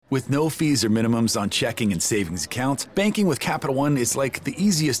With no fees or minimums on checking and savings accounts, banking with Capital One is like the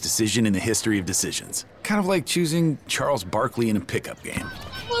easiest decision in the history of decisions. Kind of like choosing Charles Barkley in a pickup game.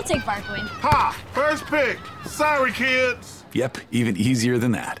 We'll take Barkley. Ha! First pick. Sorry, kids. Yep, even easier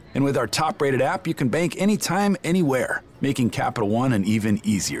than that. And with our top-rated app, you can bank anytime, anywhere, making Capital One an even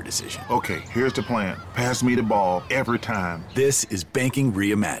easier decision. Okay, here's the plan. Pass me the ball every time. This is banking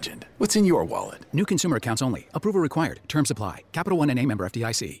reimagined. What's in your wallet? New consumer accounts only. Approval required. Terms apply. Capital One N.A. member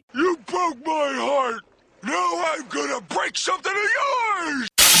FDIC. You broke my heart. Now I'm gonna break something of yours.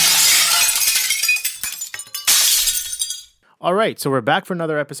 All right, so we're back for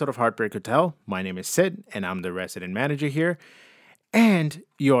another episode of Heartbreak Hotel. My name is Sid, and I'm the resident manager here. And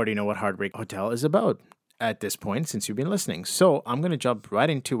you already know what Heartbreak Hotel is about at this point since you've been listening. So I'm going to jump right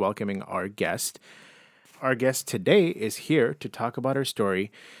into welcoming our guest. Our guest today is here to talk about her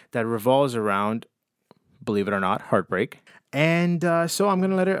story that revolves around, believe it or not, heartbreak. And so I'm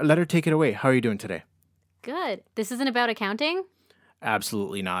going to let her take it away. How are you doing today? Good. This isn't about accounting?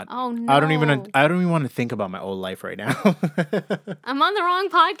 Absolutely not. Oh, no. I don't even want to think about my old life right now. I'm on the wrong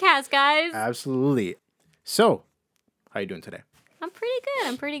podcast, guys. Absolutely. So, how are you doing today? I'm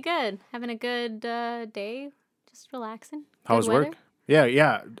pretty good. Having a good day. Just relaxing. How's Good weather. work?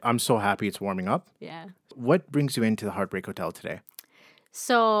 Yeah. I'm so happy it's warming up. Yeah. What brings you into the Heartbreak Hotel today?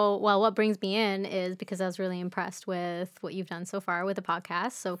 So, well, what brings me in is because I was really impressed with what you've done so far with the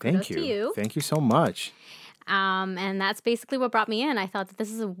podcast. So kudos to you. Thank you so much. And that's basically what brought me in. I thought that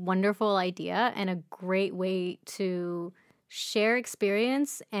this is a wonderful idea and a great way to share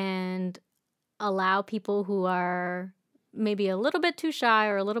experience and allow people who are maybe a little bit too shy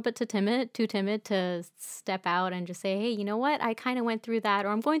or a little bit too timid to step out and just say, hey, you know what? I kind of went through that, or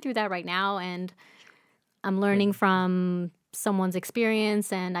I'm going through that right now, and I'm learning from someone's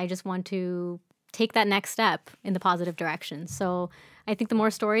experience, and I just want to take that next step in the positive direction. So I think the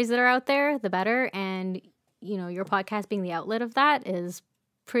more stories that are out there, the better. And, you know, your podcast being the outlet of that is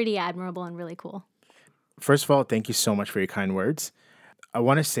pretty admirable and really cool. First of all, thank you so much for your kind words. I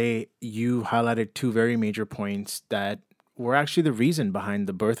want to say you highlighted two very major points that were actually the reason behind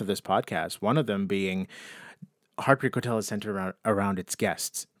the birth of this podcast. One of them being Heartbreak Hotel is centered around its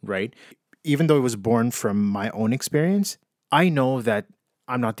guests, right? Even though it was born from my own experience, I know that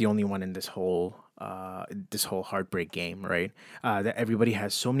I'm not the only one in this whole heartbreak game, right? That everybody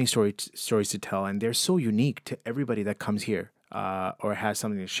has so many stories to tell, and they're so unique to everybody that comes here or has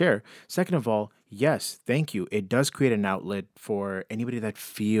something to share. Second of all, yes, thank you. It does create an outlet for anybody that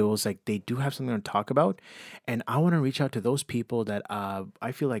feels like they do have something to talk about, and I want to reach out to those people that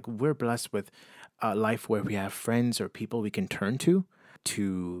I feel like we're blessed with a life where we have friends or people we can turn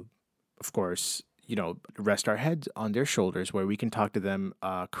to, of course, you know, rest our heads on their shoulders, where we can talk to them,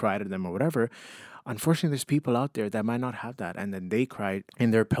 cry to them or whatever. Unfortunately, there's people out there that might not have that, and then they cry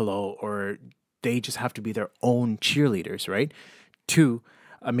in their pillow, or they just have to be their own cheerleaders, right? To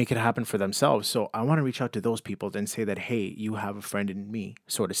make it happen for themselves. So I want to reach out to those people and say that, hey, you have a friend in me,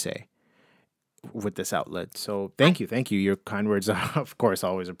 so to say, with this outlet. So thank you. Your kind words are, of course,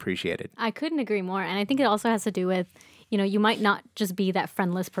 always appreciated. I couldn't agree more. And I think it also has to do with, you know, you might not just be that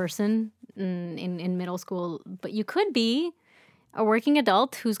friendless person in middle school, but you could be a working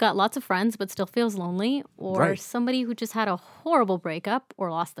adult who's got lots of friends but still feels lonely, or Right. somebody who just had a horrible breakup or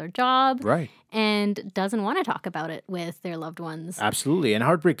lost their job, Right. and doesn't want to talk about it with their loved ones. Absolutely. And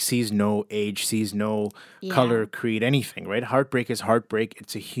heartbreak sees no age, sees no color, creed, anything, right? Heartbreak is heartbreak.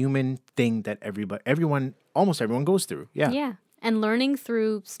 It's a human thing that almost everyone goes through. Yeah. Yeah. And learning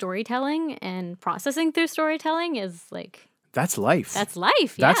through storytelling and processing through storytelling is like, That's life. that's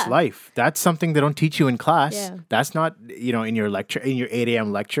life. Yeah. That's life. That's something they don't teach you in class. Yeah. That's not, in your lecture, in your 8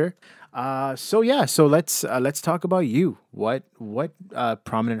 a.m. lecture. So let's talk about you. What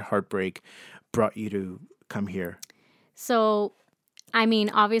prominent heartbreak brought you to come here? So, I mean,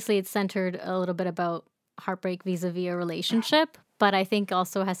 obviously it's centered a little bit about heartbreak vis-a-vis a relationship, but I think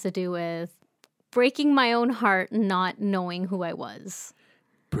also has to do with breaking my own heart, not knowing who I was.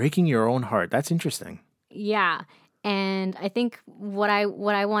 Breaking your own heart. That's interesting. Yeah. And I think what I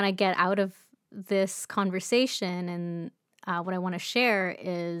want to get out of this conversation and what I want to share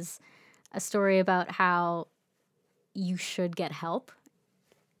is a story about how you should get help,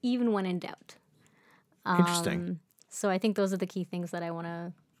 even when in doubt. Interesting. So I think those are the key things that I want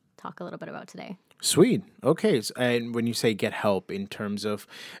to talk a little bit about today. Sweet. Okay. And when you say get help in terms of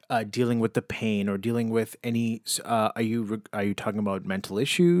dealing with the pain or dealing with any, are you talking about mental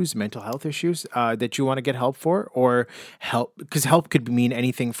health issues that you want to get help for, or help? Because help could mean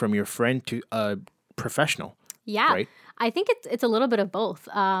anything from your friend to a professional. Yeah. Right? I think it's a little bit of both.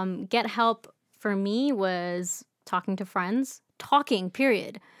 Get help for me was talking to friends,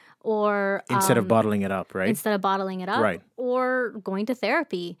 period. or Instead of bottling it up, right? instead of bottling it up, Right. or going to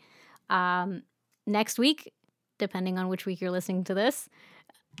therapy. Next week, depending on which week you're listening to this,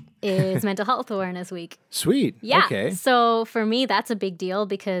 is Mental Health Awareness Week. Sweet. Yeah. Okay. So for me, that's a big deal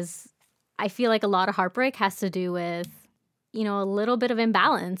because I feel like a lot of heartbreak has to do with, a little bit of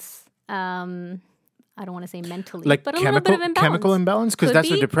imbalance. I don't want to say mentally, Like but a little bit of imbalance. chemical imbalance? Because Could that's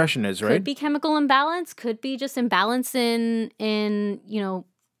what be. depression is, right? Could be chemical imbalance. Could be just imbalance in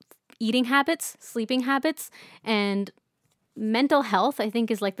eating habits, sleeping habits, and mental health. I think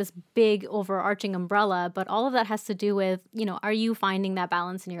is like this big overarching umbrella. But all of that has to do with are you finding that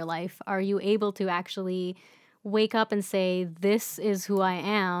balance in your life? Are you able to actually wake up and say, "This is who I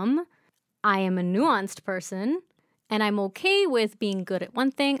am. I am a nuanced person." And I'm okay with being good at one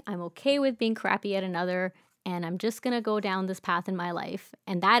thing. I'm okay with being crappy at another. And I'm just going to go down this path in my life.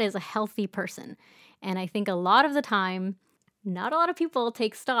 And that is a healthy person. And I think a lot of the time, not a lot of people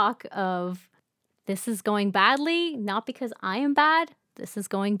take stock of this is going badly, not because I am bad. This is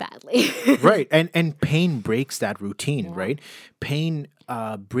going badly. Right. And pain breaks that routine, right? Pain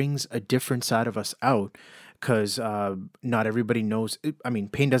brings a different side of us out because not everybody knows. I mean,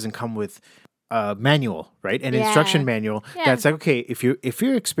 pain doesn't come with manual, right? An instruction manual that's like, okay, if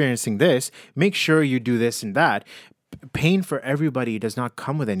you're experiencing this, make sure you do this and that. Pain for everybody does not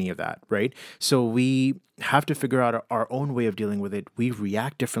come with any of that, right? So we have to figure out our own way of dealing with it. We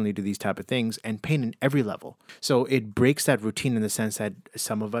react differently to these type of things, and pain in every level. So it breaks that routine in the sense that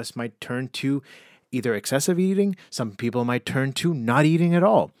some of us might turn to either excessive eating, some people might turn to not eating at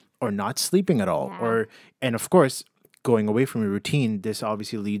all or not sleeping at all, and of course, going away from your routine, this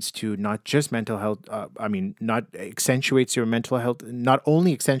obviously leads to not just mental health. Not accentuates your mental health, not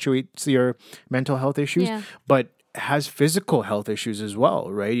only accentuates your mental health issues, but has physical health issues as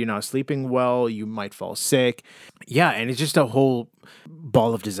well, right? You're not sleeping well, you might fall sick. Yeah, and it's just a whole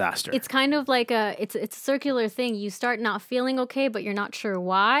ball of disaster. It's kind of like it's a circular thing. You start not feeling okay, but you're not sure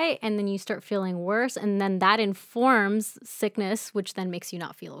why, and then you start feeling worse, and then that informs sickness, which then makes you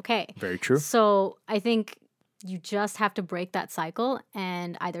not feel okay. Very true. So I think you just have to break that cycle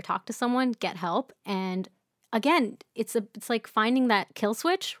and either talk to someone, get help. And again, it's like finding that kill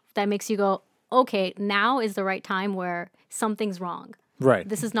switch that makes you go, okay, now is the right time where something's wrong. Right.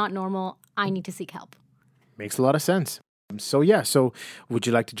 This is not normal. I need to seek help. Makes a lot of sense. So would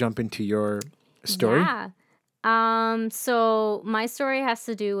you like to jump into your story? Yeah. So my story has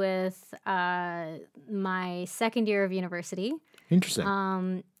to do with my second year of university.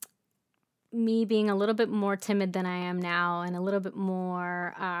 Interesting. Me being a little bit more timid than I am now and a little bit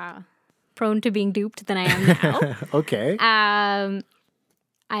more prone to being duped than I am now. Okay.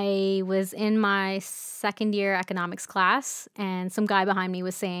 I was in my second year economics class and some guy behind me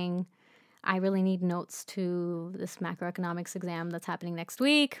was saying, I really need notes to this macroeconomics exam that's happening next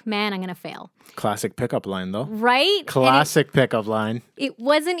week. Man, I'm going to fail. Classic pickup line, though. Right? Classic pickup line. It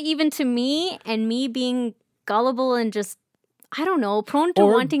wasn't even to me, and me being gullible and just, I don't know, prone to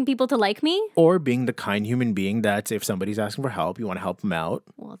wanting people to like me. Or being the kind human being that if somebody's asking for help, you want to help them out.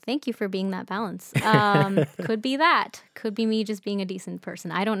 Well, thank you for being that balance. Could be that. Could be me just being a decent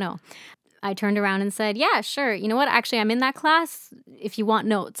person. I don't know. I turned around and said, yeah, sure. You know what? Actually, I'm in that class. If you want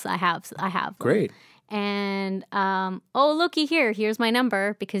notes, I have. Great. And, looky here. Here's my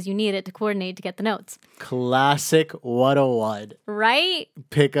number because you need it to coordinate to get the notes. Classic 101. Right?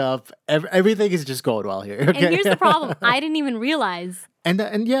 Pick up. Everything is just going well here. Okay? And here's the problem. I didn't even realize.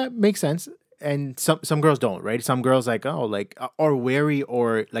 And yeah, makes sense. And some girls don't, right? Some girls are wary,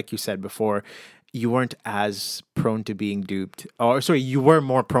 or like you said before, you weren't as prone to being duped. Or sorry, you were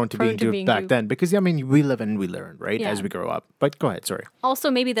more prone to being duped back then. Because, we live and we learn, right? Yeah. As we grow up. But go ahead, sorry.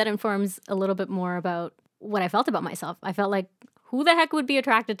 Also, maybe that informs a little bit more about what I felt about myself. I felt like, who the heck would be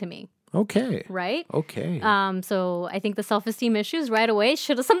attracted to me? Okay. Right? Okay. So I think the self-esteem issues right away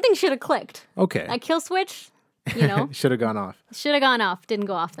something should have clicked. Okay. That kill switch, Should have gone off. Should have gone off. Didn't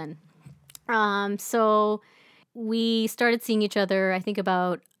go off then. So we started seeing each other, I think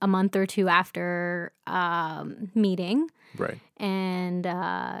about a month or two after meeting. Right. And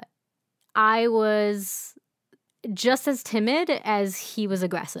I was just as timid as he was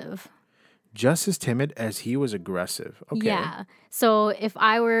aggressive. Just as timid as he was aggressive. Okay. Yeah. So if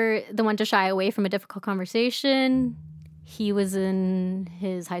I were the one to shy away from a difficult conversation, he was in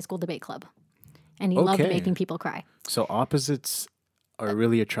his high school debate club. And he loved making people cry. So opposites are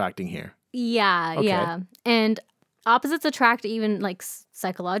really attracting here. Yeah, Okay. yeah. And opposites attract even like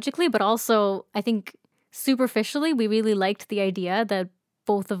psychologically, but also I think superficially we really liked the idea that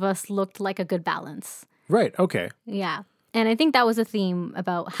both of us looked like a good balance. Right. Okay. Yeah. And I think that was a theme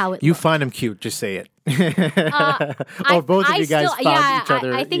about how it You looked. find him cute, just say it. I- Both of I you guys still- found each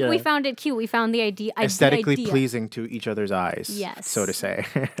other. I think we found it cute. We found the idea. aesthetically the idea. pleasing to each other's eyes. Yes. So to say.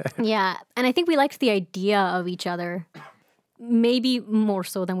 Yeah. And I think we liked the idea of each other maybe more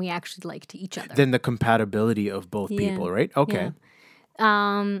so than we actually liked each other. Then the compatibility of both people, right? Okay.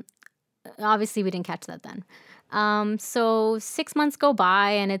 Obviously, we didn't catch that then. So 6 months go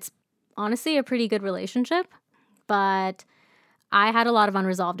by, and it's honestly a pretty good relationship. But I had a lot of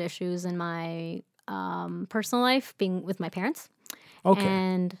unresolved issues in my personal life, being with my parents. Okay.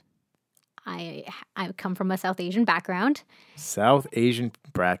 And I come from a South Asian background. South Asian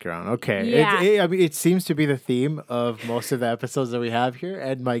background. Okay. Yeah. I mean, it seems to be the theme of most of the episodes that we have here.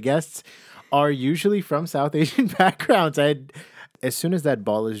 And my guests are usually from South Asian backgrounds. As soon as that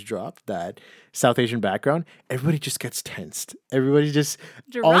ball is dropped, that South Asian background, everybody just gets tensed. Everybody just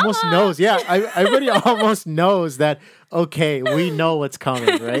almost Drama. knows. Yeah. Everybody almost knows that, okay, we know what's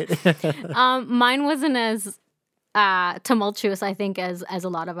coming, right? Mine wasn't as tumultuous, I think, as a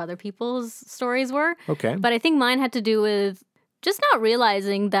lot of other people's stories were. Okay. But I think mine had to do with just not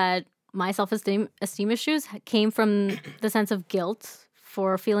realizing that my self-esteem issues came from the sense of guilt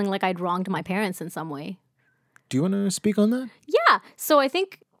for feeling like I'd wronged my parents in some way. Do you want to speak on that? Yeah. So I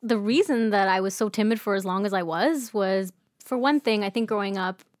think the reason that I was so timid for as long as I was for one thing, I think growing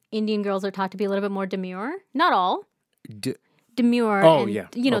up, Indian girls are taught to be a little bit more demure. Not all. Demure. Oh, and,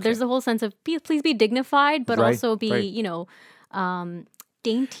 yeah. There's the whole sense of please be dignified, but Right, also be, right.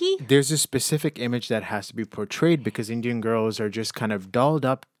 Dainty. There's a specific image that has to be portrayed because Indian girls are just kind of dolled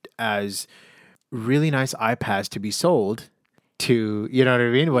up as really nice iPads to be sold to, you know what I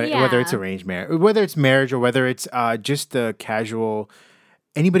mean? Whether it's Yeah. arranged marriage, whether it's marriage or whether it's just the casual,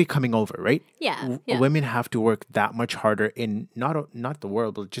 anybody coming over, right? Yeah, yeah. Women have to work that much harder in not the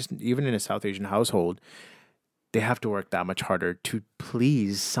world, but just even in a South Asian household. They have to work that much harder to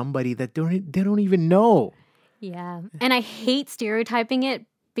please somebody that they don't even know. Yeah. And I hate stereotyping it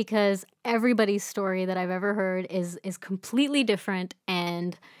because everybody's story that I've ever heard is completely different.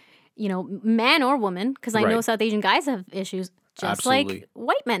 And, man or woman, because I know Right. South Asian guys have issues just Absolutely. like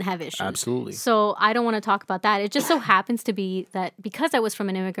white men have issues. Absolutely. So I don't want to talk about that. It just so happens to be that because I was from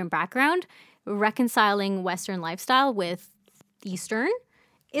an immigrant background, reconciling Western lifestyle with Eastern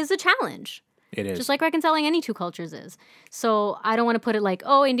is a challenge. It is. Just like reconciling any two cultures is. So I don't want to put it like,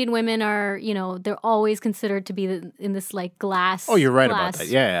 oh, Indian women are, they're always considered to be in this like glass. Oh, you're right about glass that.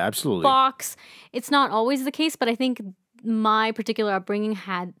 Yeah, absolutely. box. It's not always the case, but I think my particular upbringing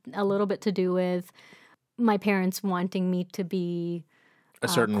had a little bit to do with my parents wanting me to be A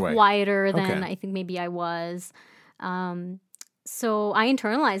certain way. quieter than Okay. I think maybe I was. So I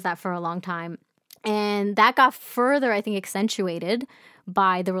internalized that for a long time. And that got further, I think, accentuated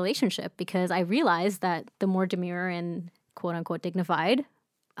by the relationship because I realized that the more demure and quote unquote dignified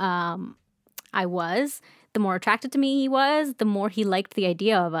I was, the more attracted to me he was, the more he liked the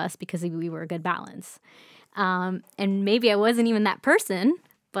idea of us because we were a good balance. And maybe I wasn't even that person,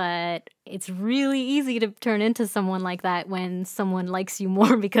 but it's really easy to turn into someone like that when someone likes you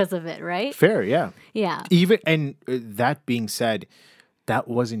more because of it, right? Fair, yeah. Yeah. Even and that being said, that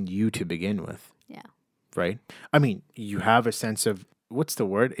wasn't you to begin with, Yeah. right? I mean, you have a sense of what's the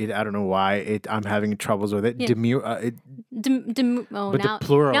word? I don't know why I'm having troubles with it. Yeah. Demure. Oh, But now, the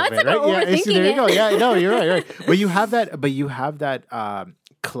plural now of it's it, like right? we're overthinking there you it. go. Yeah, no, you're right, right. But you have that. But you have that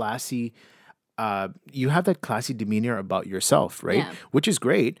classy. You have that classy demeanor about yourself, right? Yeah. Which is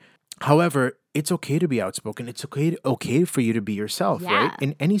great. However, it's okay to be outspoken. It's okay for you to be yourself, right? Yeah.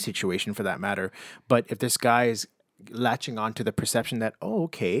 In any situation, for that matter. But if this guy is latching on to the perception that, oh,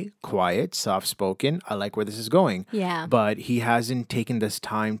 okay, quiet, soft-spoken, I like where this is going. Yeah. But he hasn't taken this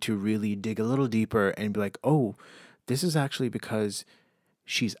time to really dig a little deeper and be like, oh, this is actually because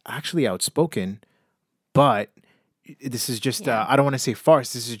she's actually outspoken, but this is just, I don't want to say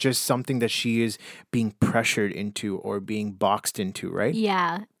farce. This is just something that she is being pressured into or being boxed into, right?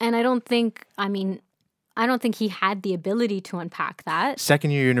 Yeah. And I don't think he had the ability to unpack that.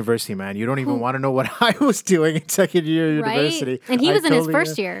 Second year university, man. You don't even want to know what I was doing in second year Right? university. And he was in his totally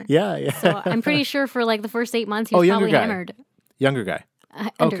first year. Yeah, yeah. So I'm pretty sure for like the first 8 months, he was younger probably guy. hammered. Younger guy.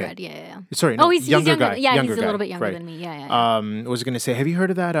 Undergrad, yeah. Sorry, no, Oh, he's younger younger. guy. Yeah, younger he's a guy. little bit younger Right. than me. Yeah. I was going to say, have you heard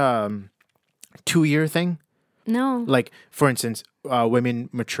of that 2-year thing? No. Like, for instance, women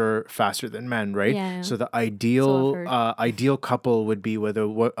mature faster than men, right? Yeah. So the So ideal I've ideal couple would be whether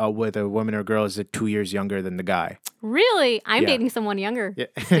a woman or girl is 2 years younger than the guy. Really? I'm Yeah. dating someone younger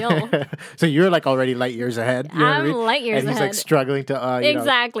still. So you're like already light years ahead. You know what I I'm mean? light years and he's like ahead. struggling to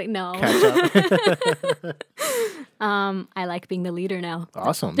Exactly. No. catch up. I like being the leader now.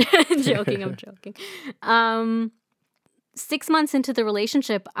 Awesome. I'm joking. 6 months into the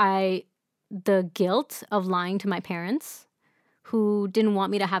relationship, the guilt of lying to my parents, who didn't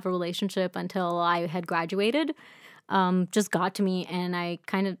want me to have a relationship until I had graduated, just got to me, and I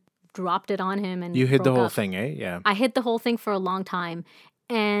kind of dropped it on him and You hid the broke whole up. thing, eh? Yeah. I hid the whole thing for a long time.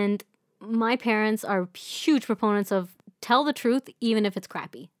 And my parents are huge proponents of tell the truth, even if it's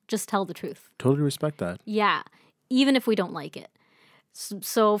crappy. Just tell the truth. Totally respect that. Yeah, even if we don't like it.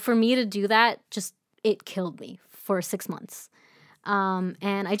 So for me to do that, it killed me for 6 months. And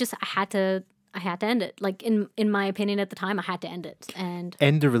I had to end it. Like in my opinion at the time, I had to end it. And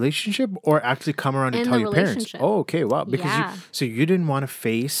End the relationship or actually come around and End tell the your parents? relationship. Oh, okay. Wow. Because Yeah. so you didn't want to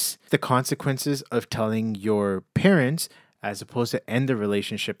face the consequences of telling your parents as opposed to end the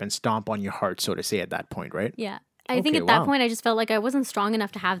relationship and stomp on your heart, so to say, at that point, right? yeah, I think Okay, at that wow. point, I just felt like I wasn't strong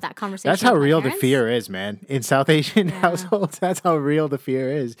enough to have that conversation. That's how with my real the parents. fear is, man. In South Asian households, that's how real the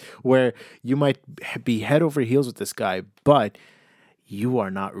fear is, where you might be head over heels with this guy, but you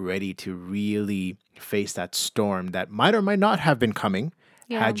are not ready to really face that storm that might or might not have been coming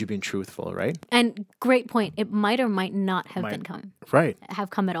had you been truthful, right? And great point. It might or might not have Might. been come. Right. Have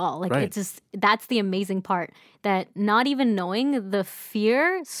come at all. Like Right. it's just that's the amazing part, that not even knowing the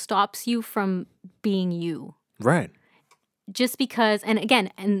fear stops you from being you. Right. Just because, and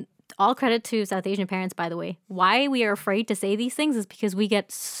again, and all credit to South Asian parents, by the way. Why we are afraid to say these things is because we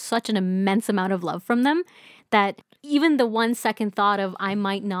get such an immense amount of love from them that even the 1 second thought of I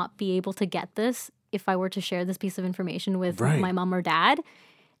might not be able to get this if I were to share this piece of information with Right. my mom or dad,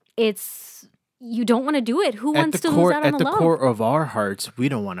 you don't want to do it. Who At wants the to core, lose out on at the the love? core of our hearts, we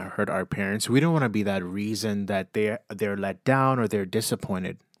don't want to hurt our parents. We don't want to be that reason that they're let down or they're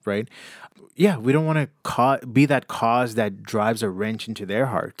disappointed, right? Yeah, we don't want to be that cause that drives a wrench into their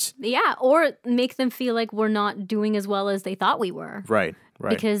hearts. Yeah, or make them feel like we're not doing as well as they thought we were. Right. Right.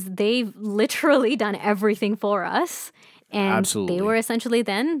 Because they've literally done everything for us. And Absolutely. they were essentially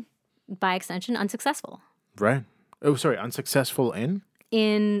then, by extension, unsuccessful Right. Oh, sorry. Unsuccessful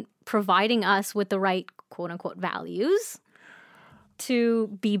in providing us with the right quote unquote values to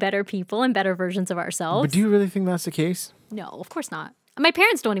be better people and better versions of ourselves. But do you really think that's the case? No, of course not. My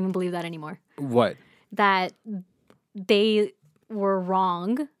parents don't even believe that anymore. What? That they were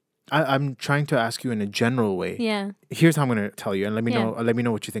wrong. I'm trying to ask you in a general way. Yeah. Here's how I'm going to tell you, and let me Yeah. know. Let me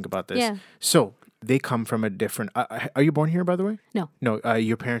know what you think about this. Yeah. So they come from a different. Are you born here, by the way? No. No.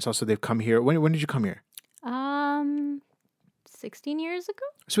 Your parents also, they've come here. When did you come here? 16 years ago?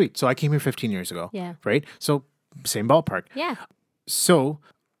 Sweet. So I came here 15 years ago. Yeah. Right. So same ballpark. Yeah. So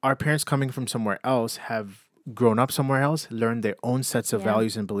our parents coming from somewhere else have grown up somewhere else, learned their own sets of Yeah.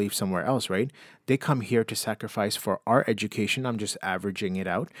 values and beliefs somewhere else, right? They come here to sacrifice for our education. I'm just averaging it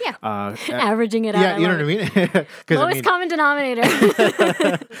out. Yeah. Uh, Averaging it out. yeah, you know what I mean? 'Cause, Lowest common denominator.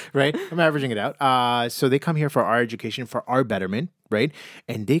 right? I'm averaging it out. So they come here for our education, for our betterment, right?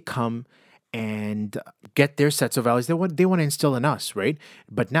 And they come and get their sets of values. They want to instill in us, right?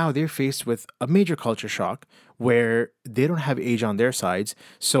 But now they're faced with a major culture shock where they don't have age on their sides.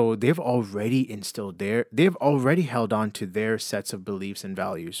 So they've already they've already held on to their sets of beliefs and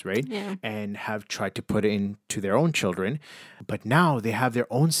values, right? Yeah. And have tried to put it into their own children. But now they have their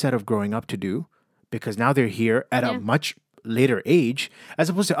own set of growing up to do because now they're here at a much later age, as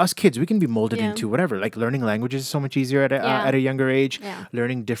opposed to us kids. We can be molded Yeah. into whatever. Like learning languages is so much easier at a younger age. Yeah.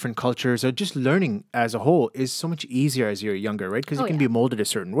 Learning different cultures or just learning as a whole is so much easier as you're younger, right? Because you can be molded a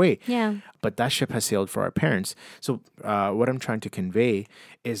certain way. Yeah. But that ship has sailed for our parents. So what I'm trying to convey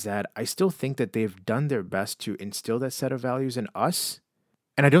is that I still think that they've done their best to instill that set of values in us.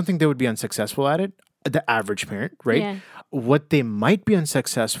 And I don't think they would be unsuccessful at it. The average parent, right? Yeah. What they might be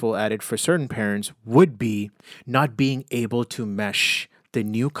unsuccessful at it for certain parents would be not being able to mesh the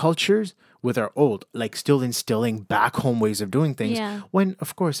new cultures with our old, like still instilling back home ways of doing things. Yeah. When,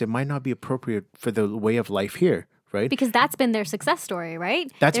 of course, it might not be appropriate for the way of life here, right? Because that's been their success story,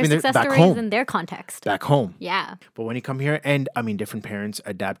 right? That's their been their- success back story home. is in their context. Back home. Yeah. But when you come here, and I mean, different parents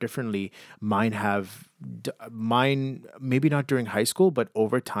adapt differently. Mine maybe not during high school, but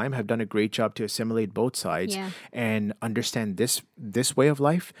over time have done a great job to assimilate both sides Yeah. and understand this way of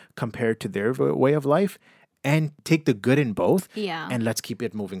life compared to their way of life, and take the good in both. Yeah. And let's keep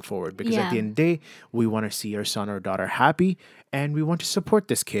it moving forward because at Yeah. the end of the day, we want to see our son or daughter happy, and we want to support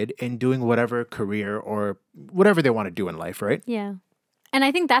this kid in doing whatever career or whatever they want to do in life, right? Yeah. And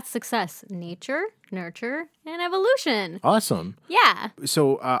I think that's success. Nature, nurture, and evolution. Awesome. Yeah.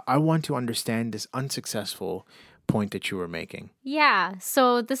 So I want to understand this unsuccessful point that you were making. Yeah.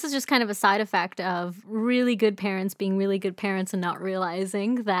 So this is just kind of a side effect of really good parents being really good parents and not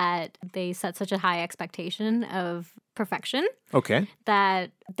realizing that they set such a high expectation of perfection Okay.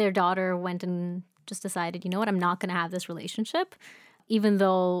 that their daughter went and just decided, you know what, I'm not going to have this relationship, even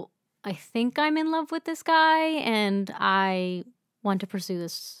though I think I'm in love with this guy and I want to pursue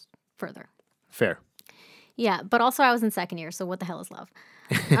this further. Fair. Yeah, but also I was in second year, so what the hell is love?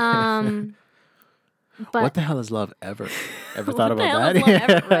 But What the hell is love ever? Ever thought what the about hell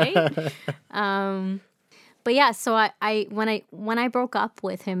that? is love ever, right? But yeah, so when I broke up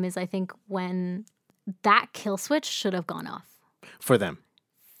with him is I think when that kill switch should have gone off For them.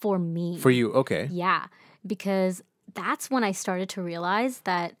 for me. For you. Okay. Yeah, because that's when I started to realize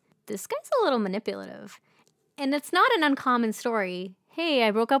that this guy's a little manipulative. And it's not an uncommon story. Hey,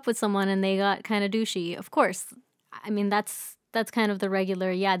 I broke up with someone and they got kind of douchey. Of course. I mean, that's kind of the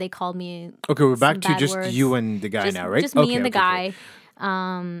regular, yeah, they called me Okay, we're back some to bad just words. you and the guy Just- now, right? Just me Okay, and the okay,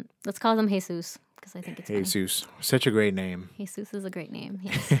 guy. Let's call him Jesus because I think it's okay. funny. Jesus. Such a great name. Jesus is a great name.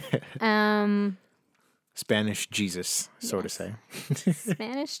 Yes. Spanish Jesus, so to say.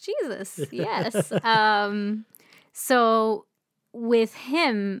 Spanish Jesus. Yes. So with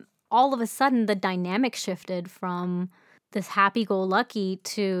him, all of a sudden the dynamic shifted from this happy-go-lucky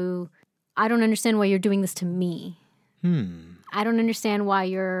to I don't understand why you're doing this to me. I don't understand why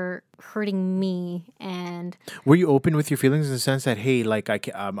you're hurting me. And Were you open with your feelings in the sense that, hey, like,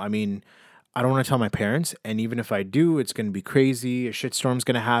 I mean, I don't want to tell my parents, and even if I do, it's going to be crazy. A shitstorm's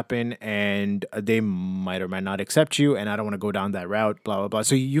going to happen, and they might or might not accept you, and I don't want to go down that route, blah, blah, blah.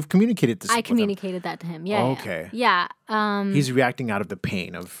 So you've communicated this I with him. communicated that to him. Yeah. Okay. Yeah. He's reacting out of the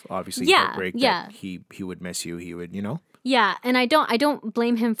pain of, obviously, Yeah, heartbreak yeah. that he would miss you. He would, you know? Yeah, and I don't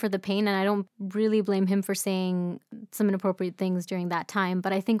blame him for the pain, and I don't really blame him for saying some inappropriate things during that time.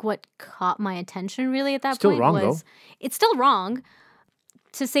 But I think what caught my attention really at that Still point wrong, was though. it's still wrong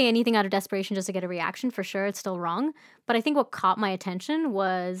to say anything out of desperation just to get a reaction. For sure, it's still wrong. But I think what caught my attention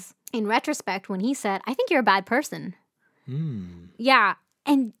was, in retrospect, when he said, "I think you're a bad person." Yeah,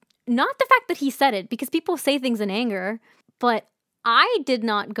 and not the fact that he said it, because people say things in anger, but I did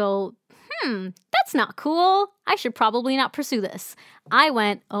not go, that's not cool. I should probably not pursue this. I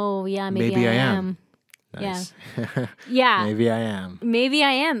went, oh, yeah, maybe I am. Nice. Yeah. Yeah. Maybe I am. Maybe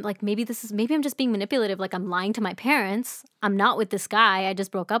I am. Like, maybe I'm just being manipulative. Like, I'm lying to my parents. I'm not with this guy. I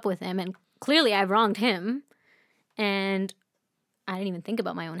just broke up with him. And clearly I wronged him. And I didn't even think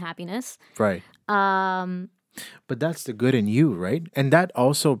about my own happiness. Right. But that's the good in you, right? And that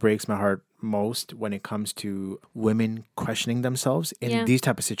also breaks my heart most when it comes to women questioning themselves in Yeah. these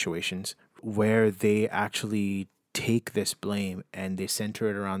type of situations where they actually take this blame and they center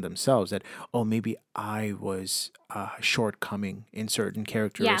it around themselves that, oh, maybe I was shortcoming in certain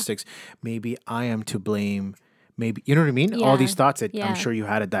characteristics. Maybe I am to blame. Maybe, you know what I mean? All Yeah. these thoughts that Yeah. I'm sure you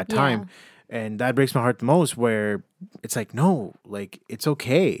had at that Yeah. time. And that breaks my heart the most where it's like, no, like, it's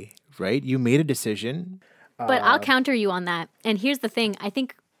okay, right? You made a decision. But I'll counter you on that. And here's the thing. I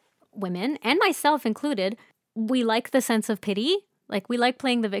think women, and myself included, we like the sense of pity. Like, we like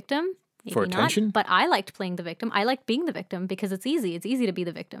playing the victim. Maybe For not, attention? but I liked playing the victim. I liked being the victim because it's easy. It's easy to be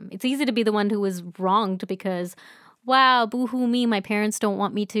the victim. It's easy to be the one who was wronged because, wow, boo-hoo me, my parents don't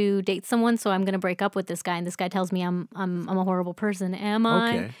want me to date someone, so I'm going to break up with this guy. And this guy tells me I'm a horrible person. Am I?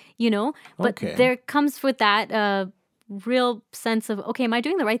 Okay. You know? But Okay. there comes with that real sense of, okay, am I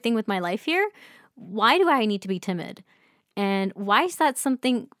doing the right thing with my life here? Why do I need to be timid? And why does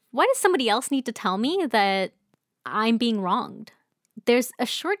somebody else need to tell me that I'm being wronged? There's a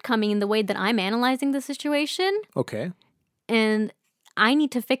shortcoming in the way that I'm analyzing the situation, Okay. and I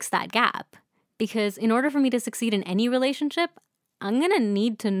need to fix that gap. Because in order for me to succeed in any relationship, I'm going to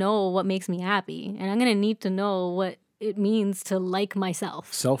need to know what makes me happy. And I'm going to need to know what it means to like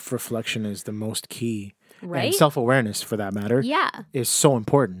myself. Self-reflection is the most key. Right? And self-awareness, for that matter, Yeah. is so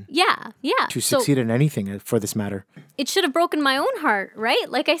important Yeah. Yeah. to So succeed in anything for this matter. it should have broken my own heart, right?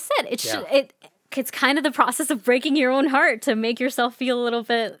 Like I said, it's kind of the process of breaking your own heart to make yourself feel a little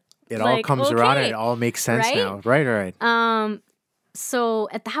bit. It all comes around and it all makes sense right? now. Right. So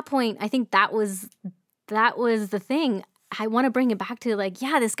at that point, I think that was the thing. I want to bring it back to, like,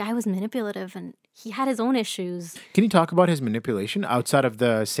 yeah, this guy was manipulative and he had his own issues. Can you talk about his manipulation outside of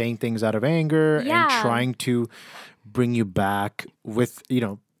the saying things out of anger Yeah. and trying to bring you back with,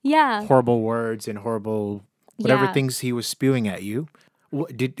 Yeah. horrible words and horrible whatever Yeah. things he was spewing at you?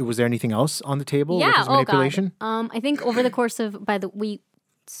 Was there anything else on the table with Yeah. his Oh manipulation? God. I think over the course of we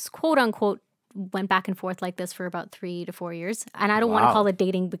quote unquote went back and forth like this for about 3 to 4 years, and I don't want to Wow. call it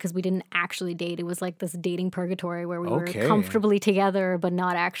dating because we didn't actually date. It was like this dating purgatory where we Okay. were comfortably together but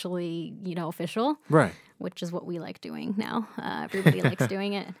not actually, official. Right. Which is what we like doing now. Everybody likes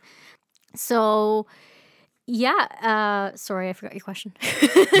doing it. So, yeah. Sorry, I forgot your question.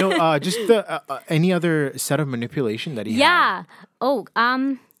 Just the any other set of manipulation that he had? Yeah. Oh,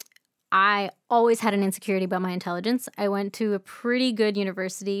 I always had an insecurity about my intelligence. I went to a pretty good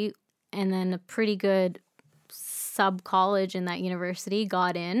university and then a pretty good sub college in that university,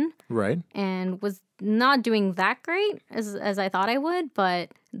 got in, Right. and was not doing that great as I thought I would,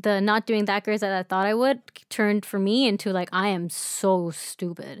 but the not doing that great as I thought I would turned for me into like, I am so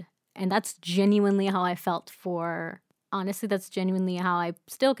stupid. And that's genuinely how I felt for, honestly, that's genuinely how I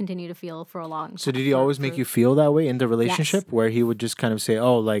still continue to feel for a long time. So did he always make you feel that way in the relationship, where he would just kind of say,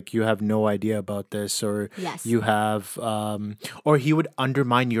 oh, like, you have no idea about this, or Yes. you have, or he would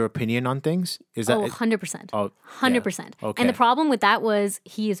undermine your opinion on things? Is that 100%. Oh, 100%. Okay. And the problem with that was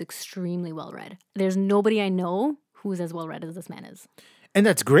he is extremely well read. There's nobody I know who's as well read as this man is. And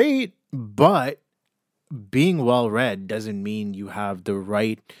that's great, but being well read doesn't mean you have the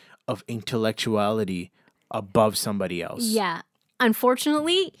right of intellectuality above somebody else. Yeah.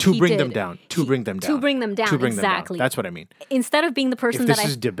 Unfortunately, To he bring did. them down. To bring them down. To bring them down. To bring them down. Exactly. That's what I mean. Instead of being the person If that this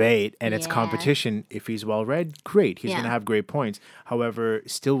is debate and it's Yeah. competition, if he's well read, great. He's Yeah. going to have great points. However,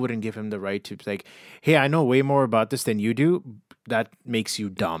 still wouldn't give him the right to be like, hey, I know way more about this than you do. That makes you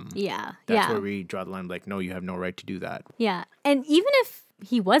dumb. Yeah. That's yeah. where we draw the line. Like, no, you have no right to do that. Yeah. And even if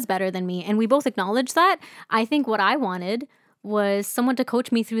he was better than me and we both acknowledge that, I think what I wanted was someone to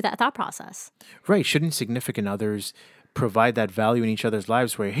coach me through that thought process. Right. Shouldn't significant others provide that value in each other's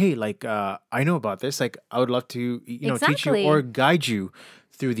lives where, hey, like, I know about this. Like, I would love to, teach you Exactly. or guide you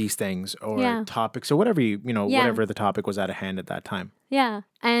through these things or Yeah. topics or whatever Yeah. whatever the topic was at hand at that time. Yeah.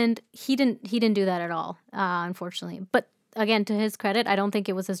 And he didn't do that at all, unfortunately. But again, to his credit, I don't think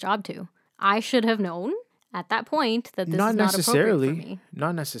it was his job to. I should have known at that point that this Not is not appropriate for necessarily. me.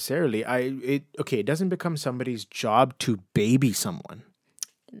 Not necessarily. It doesn't become somebody's job to baby someone.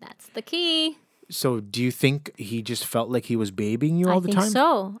 That's the key. So do you think he just felt like he was babying you all the I think time?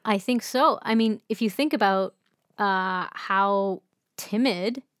 so. I think so. I mean, if you think about how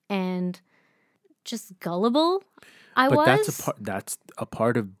timid and just gullible I But was. that's a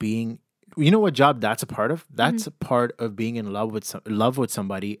part of being. You know what job that's a part of? That's a part of being in love with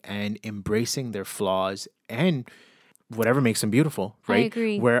somebody and embracing their flaws and whatever makes them beautiful, I right?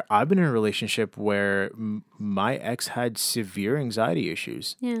 agree. Where I've been in a relationship where my ex had severe anxiety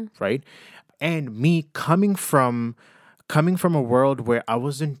issues, Yeah. right? And me coming from a world where I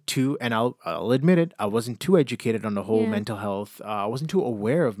wasn't too, and I'll admit it, I wasn't too educated on the whole Yeah. mental health. I wasn't too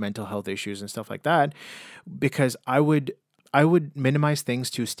aware of mental health issues and stuff like that, because I would minimize things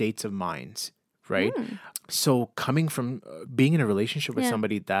to states of minds, right? So coming from being in a relationship with Yeah.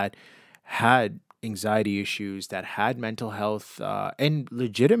 somebody that had anxiety issues, that had mental health and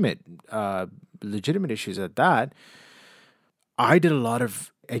legitimate issues at that, I did a lot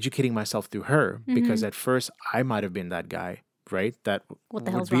of educating myself through her because at first I might have been that guy, right? That What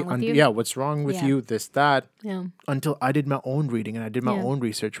the would hell's be wrong with you? Yeah, what's wrong with Yeah. you? This, that. Yeah. Until I did my own reading and I did my Yeah. own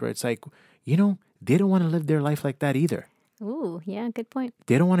research where it's like, they don't want to live their life like that either. Ooh, yeah, good point.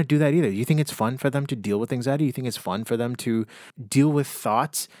 They don't want to do that either. You think it's fun for them to deal with anxiety? You think it's fun for them to deal with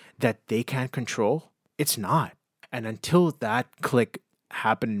thoughts that they can't control? It's not. And until that click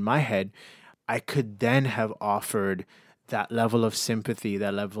happened in my head, I could then have offered that level of sympathy,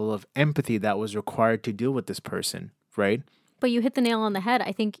 that level of empathy that was required to deal with this person, right? But you hit the nail on the head.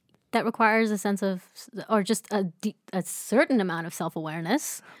 I think that requires a sense of, or just a certain amount of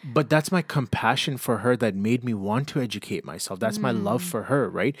self-awareness. But that's my compassion for her that made me want to educate myself. That's my love for her,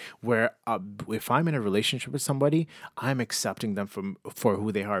 right? Where if I'm in a relationship with somebody, I'm accepting them for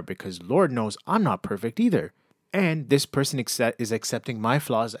who they are because Lord knows I'm not perfect either. And this person is accepting my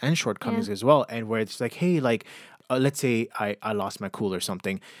flaws and shortcomings as well. And where it's like, hey, like, let's say I lost my cool or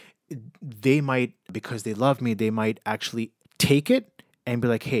something. They might, because they love me, they might actually take it and be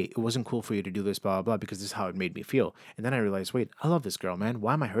like, hey, it wasn't cool for you to do this, blah, blah, blah, because this is how it made me feel. And then I realized, wait, I love this girl, man.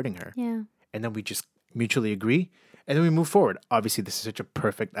 Why am I hurting her? Yeah. And then we just mutually agree. And then we move forward. Obviously, this is such a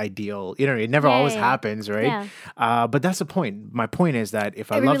perfect ideal. It never always Yeah. happens, right? But that's the point. My point is that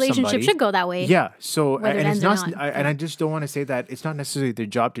if Every I love relationship somebody, should go that way. yeah. So Whether it and it's ends or not, not. and I just don't want to say that it's not necessarily their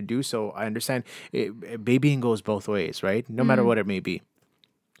job to do so. I understand babying goes both ways, right? No matter what it may be.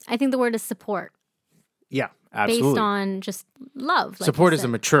 I think the word is support, Yeah, absolutely. based on just love. Like Support you is a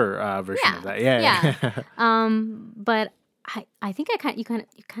said. mature version Yeah, of that. Yeah. But I think you kind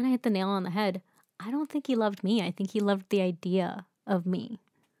of hit the nail on the head. I don't think he loved me. I think he loved the idea of me.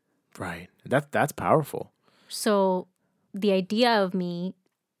 Right. That's powerful. So the idea of me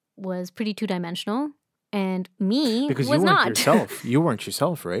was pretty two-dimensional, and me Because was you weren't not. yourself. You weren't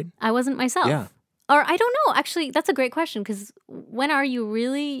yourself, right? I wasn't myself. Yeah. Or I don't know. Actually, that's a great question, because when are you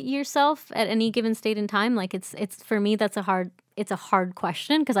really yourself at any given state in time? Like it's for me, that's a hard it's a hard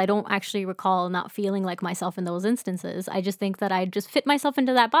question because I don't actually recall not feeling like myself in those instances. I just think that I just fit myself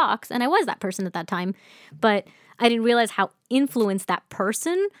into that box, and I was that person at that time. But I didn't realize how influenced that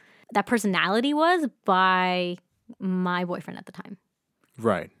personality was by my boyfriend at the time.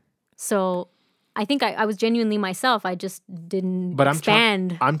 Right. So I think I was genuinely myself. I just didn't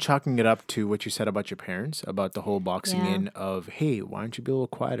expand. I'm chalking it up to what you said about your parents, about the whole boxing Yeah. in of, hey, why don't you be a little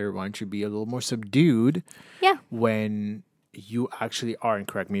quieter? Why don't you be a little more subdued? Yeah. When you actually are, and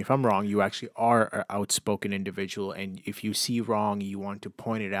correct me if I'm wrong, you actually are an outspoken individual, and if you see wrong, you want to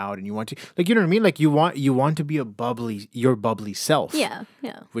point it out, and you want to, like, you know what I mean? Like, you want to be your bubbly self. Yeah.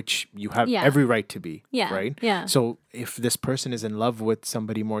 Which you have Yeah. every right to be. Yeah, Right? yeah. So if this person is in love with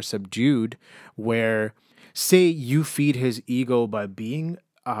somebody more subdued, where, say, you feed his ego by being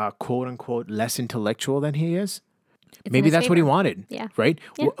quote unquote less intellectual than he is, It's maybe in his that's what he favor. wanted. Yeah. Right?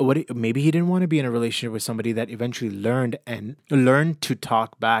 Yeah. Maybe he didn't want to be in a relationship with somebody that eventually learned to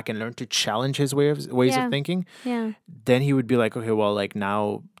talk back and learn to challenge his ways Yeah. of thinking. Yeah. Then he would be like, okay, well, like,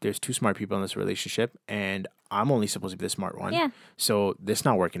 now there's two smart people in this relationship, and I'm only supposed to be the smart one. Yeah. So this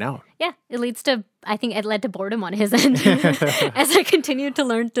not working out. Yeah. I think it led to boredom on his end as I continued to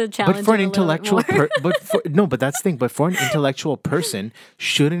learn to challenge But for an it a little bit intellectual, more. but that's the thing. But for an intellectual person,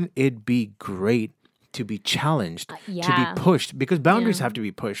 shouldn't it be great to be challenged, to yeah. be pushed? Because boundaries Yeah. have to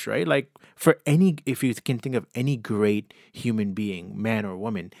be pushed, right? Like, if you can think of any great human being, man or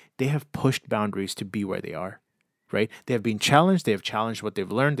woman, they have pushed boundaries to be where they are, right? They have been challenged. They have challenged what they've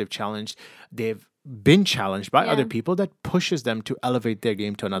learned. They've been challenged by other Yeah. people that pushes them to elevate their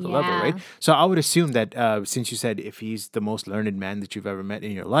game to another level, Yeah. right? So I would assume that since you said if he's the most learned man that you've ever met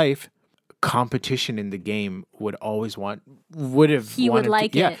in your life, competition in the game He would wanted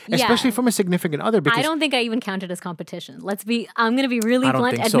like to, yeah, it. Yeah. especially from a significant other. Because I don't think I even counted as competition. I'm going to be really I don't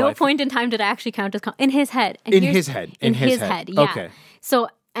blunt. think At so. no point in time did I actually count as in his head. And In here's- his head. In In his his head. head. Yeah. Okay. So,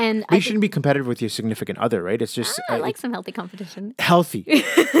 and you shouldn't be competitive with your significant other, right? It's just I like some healthy competition. healthy,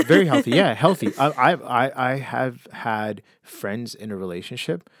 very healthy. Yeah, healthy. I have had friends in a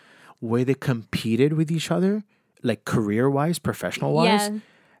relationship where they competed with each other, like career wise, professional wise, Yeah.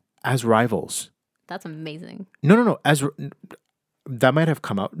 as rivals. That's amazing. No. That might have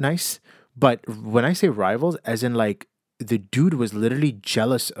come out nice, but when I say rivals, as in like the dude was literally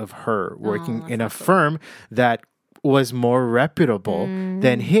jealous of her working in a firm that was more reputable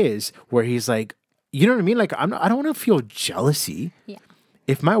than his, where he's like, you know what I mean? Like, I don't want to feel jealousy. Yeah.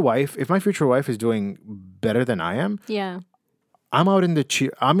 If my future wife is doing better than I am, Yeah. I'm out in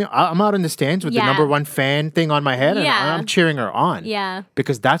the I'm out in the stands with the Yeah. number one fan thing on my head, and Yeah. I'm cheering her on. Yeah.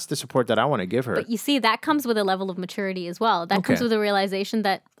 Because that's the support that I want to give her. But you see, that comes with a level of maturity as well. That comes Okay. with a realization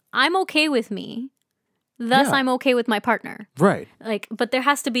that I'm okay with me. Thus, Yeah. I'm okay with my partner. Right. Like, but there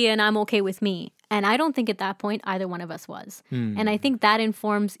has to be an I'm okay with me. And I don't think at that point either one of us was. Hmm. And I think that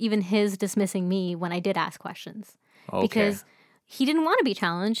informs even his dismissing me when I did ask questions. Okay. Because he didn't want to be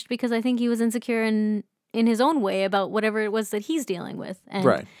challenged because I think he was insecure in his own way about whatever it was that he's dealing with. And,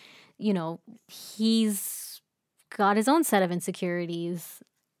 Right. you know, he's got his own set of insecurities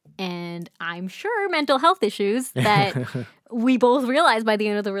and I'm sure mental health issues that we both realized by the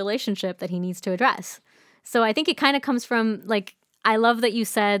end of the relationship that he needs to address. So I think it kind of comes from, like, I love that you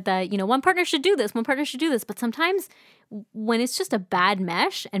said that, you know, one partner should do this, but sometimes when it's just a bad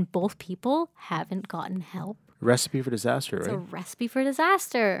mesh and both people haven't gotten help, Recipe for disaster, it's right? a recipe for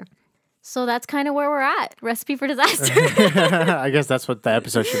disaster. So that's kind of where we're at. Recipe for disaster. I guess that's what the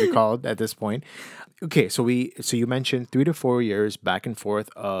episode should be called at this point. Okay, so you mentioned 3 to 4 years back and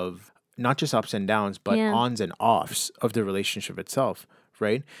forth of not just ups and downs, but Yeah. ons and offs of the relationship itself,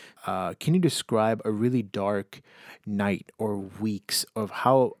 right? Can you describe a really dark night or weeks of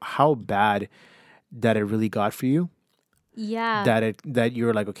how bad that it really got for you? Yeah. That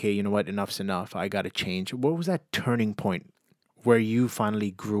you're like, okay, you know what, enough's enough. I got to change. What was that turning point where you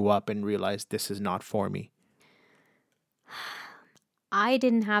finally grew up and realized this is not for me? I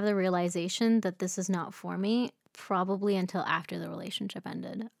didn't have the realization that this is not for me probably until after the relationship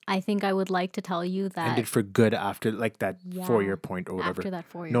ended. I think I would like to tell you that Ended for good after like that Yeah, 4-year point or whatever. after that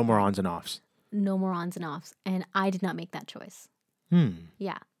 4-year No more point. ons and offs. No more ons and offs. And I did not make that choice. Hmm.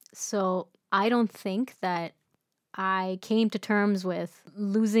 Yeah. So I don't think that I came to terms with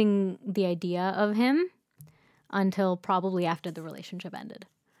losing the idea of him until probably after the relationship ended.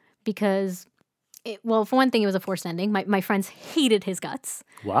 Because, for one thing, it was a forced ending. My friends hated his guts.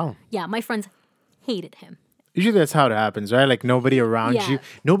 Wow. Yeah, my friends hated him. Usually that's how it happens, right? Like nobody around Yeah.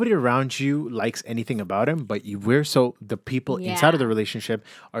 you likes anything about him, but the people inside of the relationship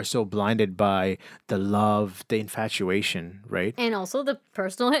are so blinded by the love, the infatuation, right? And also the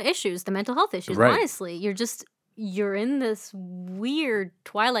personal issues, the mental health issues. Right. Honestly, you're in this weird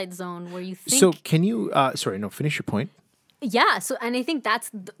twilight zone where you think. So can you? Finish your point. Yeah. So, and I think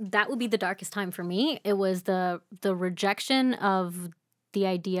that would be the darkest time for me. It was the rejection of the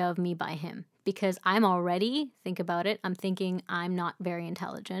idea of me by him, because I'm already, think about it, I'm thinking I'm not very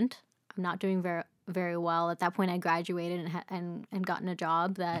intelligent. I'm not doing very, very well. At that point, I graduated and gotten a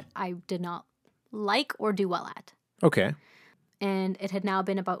job that I did not like or do well at. Okay. And it had now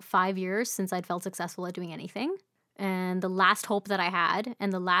been about 5 years since I'd felt successful at doing anything. And the last hope that I had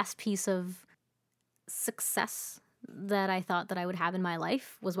and the last piece of success that I thought that I would have in my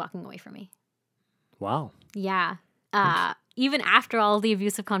life was walking away from me. Wow. Yeah. Even after all the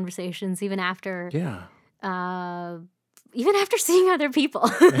abusive conversations, even after seeing other people.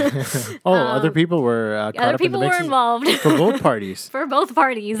 Other people were caught other up in the people were mix involved. for both parties. For both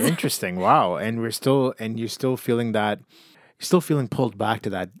parties. Interesting. Wow. And you're still feeling that, you're still feeling pulled back to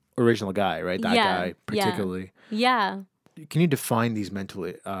that original guy, right? That guy particularly. Yeah. Can you define these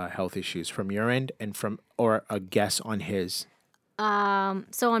mental health issues from your end and or a guess on his?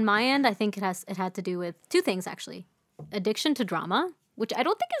 So on my end, I think it had to do with two things, actually. Addiction to drama, which I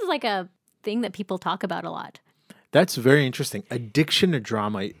don't think is like a thing that people talk about a lot. That's very interesting. Addiction to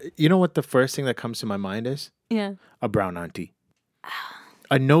drama. You know what the first thing that comes to my mind is? Yeah. A brown auntie.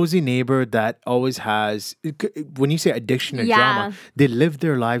 A nosy neighbor that always has, when you say addiction to drama, they live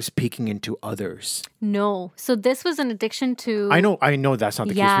their lives peeking into others. No. So this was an addiction to... I know that's not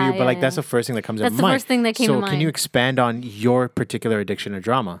the case for you, but that's the first thing that comes to mind. That's the first thing that came to mind. So can you expand on your particular addiction to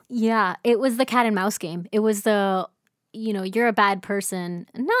drama? Yeah. It was the cat and mouse game. It was the... you're a bad person.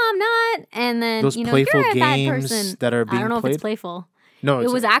 No, I'm not. And then, those playful you're a bad games person. that are being I don't know played? if it's playful. No, it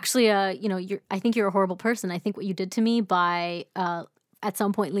was actually I think you're a horrible person. I think what you did to me by at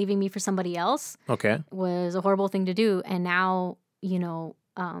some point leaving me for somebody else was a horrible thing to do. And now,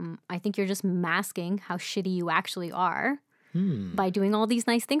 I think you're just masking how shitty you actually are by doing all these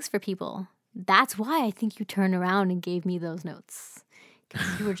nice things for people. That's why I think you turned around and gave me those notes.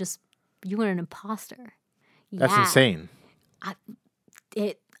 Because you were an imposter. That's insane.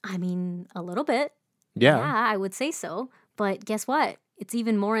 I mean, a little bit. Yeah. Yeah, I would say so. But guess what? It's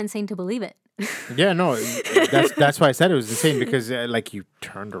even more insane to believe it. Yeah, no, that's why I said it was insane, because you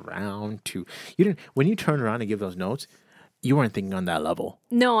turned around when you turned around and give those notes, you weren't thinking on that level.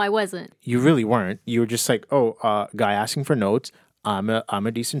 No, I wasn't. You really weren't. You were just like, guy asking for notes. I'm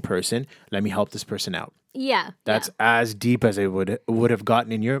a decent person. Let me help this person out. Yeah. That's as deep as it would have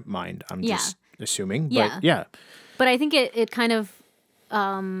gotten in your mind. I'm just assuming. But yeah. But I think it kind of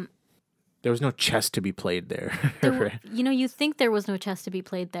there was no chess to be played there. You think there was no chess to be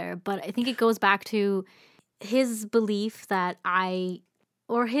played there, but I think it goes back to his belief that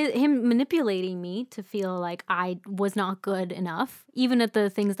him manipulating me to feel like I was not good enough, even at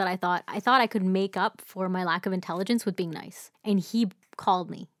the things that I thought I could make up for my lack of intelligence with being nice. And he called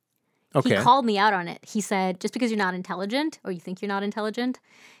me. Okay. He called me out on it. He said, just because you're not intelligent or you think you're not intelligent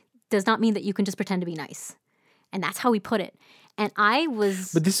does not mean that you can just pretend to be nice. And that's how he put it. And I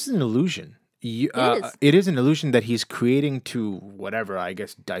was... But this is an illusion. It is an illusion that he's creating to, whatever, I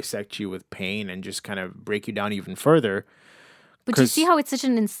guess, dissect you with pain and just kind of break you down even further. But you see how it's such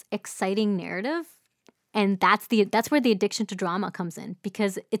an exciting narrative? And that's where the addiction to drama comes in.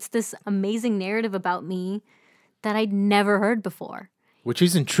 Because it's this amazing narrative about me that I'd never heard before. Which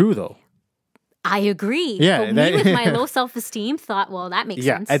isn't true, though. I agree. Yeah, but me with my low self-esteem thought, well, that makes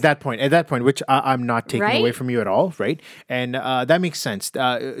sense. Yeah, at that point, which I'm not taking away from you at all, right? And that makes sense.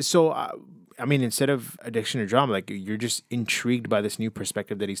 Instead of addiction to drama, you're just intrigued by this new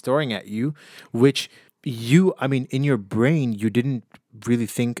perspective that he's throwing at you, which in your brain, you didn't really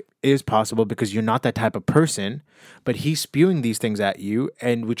think is possible because you're not that type of person, but he's spewing these things at you,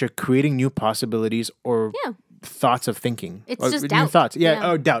 and which are creating new possibilities or thoughts of thinking. It's just new doubt. Thoughts. Yeah.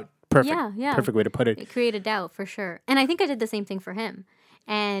 Oh, doubt. Perfect. Yeah. Perfect way to put it. It created doubt for sure. And I think I did the same thing for him.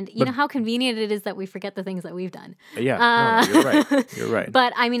 And you know how convenient it is that we forget the things that we've done. Yeah, you're right. You're right.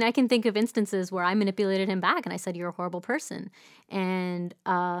 But I can think of instances where I manipulated him back and I said, you're a horrible person and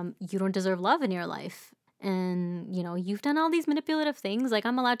you don't deserve love in your life. And, you've done all these manipulative things. Like,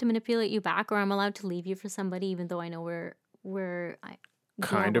 I'm allowed to manipulate you back, or I'm allowed to leave you for somebody, even though I know we're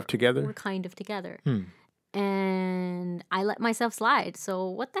kind of together. We're kind of together. And I let myself slide. So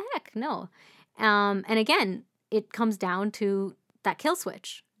what the heck? No. And again, it comes down to that kill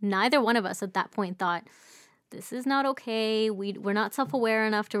switch. Neither one of us at that point thought, this is not okay. We're not self-aware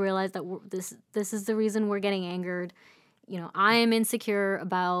enough to realize that this is the reason we're getting angered. I'm insecure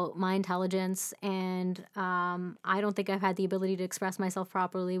about my intelligence, and I don't think I've had the ability to express myself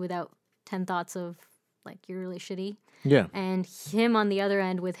properly without 10 thoughts of, you're really shitty. Yeah. And him on the other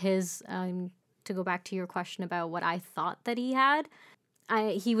end with his... to go back to your question about what I thought that he had,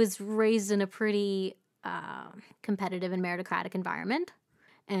 he was raised in a pretty competitive and meritocratic environment,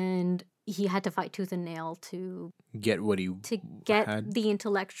 and he had to fight tooth and nail to Get what he get had. the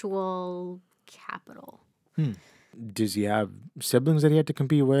intellectual capital. Does he have siblings that he had to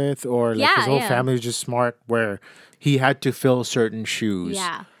compete with, or like Yeah, his whole yeah. family is just smart, where he had to fill certain shoes?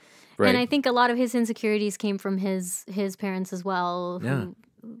 Yeah. Right. And I think a lot of his insecurities came from his parents as well, who Yeah.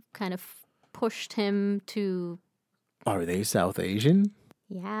 kind of pushed him to, Are they South Asian?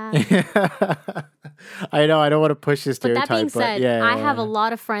 yeah. I know. I don't want to push this But stereotype, that being said, yeah, I have a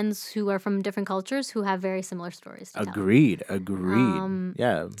lot of friends who are from different cultures who have very similar stories to tell. Agreed.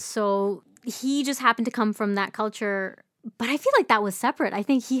 Yeah. So he just happened to come from that culture, but I feel like that was separate. I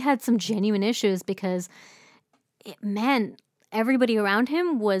think he had some genuine issues because, man, everybody around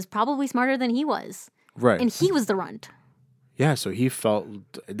him was probably smarter than he was. Right. And he was the runt. Yeah. So he felt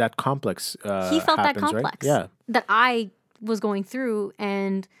that complex. He felt that happens, right? complex Yeah. that I was going through,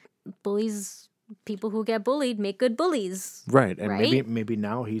 and people who get bullied make good bullies. Right. And Right? maybe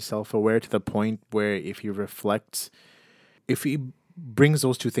now he's self-aware to the point where if he reflects, if he brings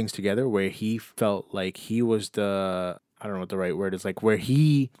those two things together, where he felt like he was I don't know what the right word is, like where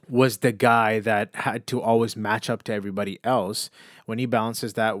he was the guy that had to always match up to everybody else, when he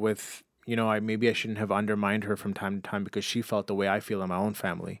balances that with, maybe I shouldn't have undermined her from time to time because she felt the way I feel in my own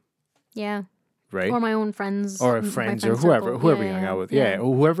family. Yeah. Right. Or my own friends. Or my friends friend or whoever circle. he hung out with. Yeah.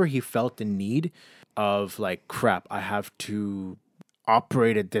 Or whoever he felt the need of, like, crap, I have to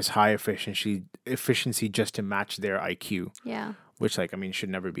operate at this high efficiency just to match their IQ. Yeah. Which, like, I mean, should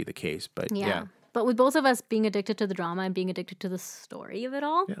never be the case. But yeah. But with both of us being addicted to the drama and being addicted to the story of it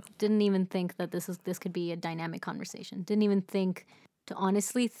all, didn't even think that this could be a dynamic conversation. Didn't even think to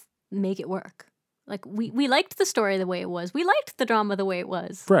honestly make it work. Like we liked the story the way it was. We liked the drama the way it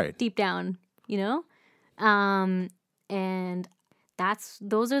was. Right. Deep down, and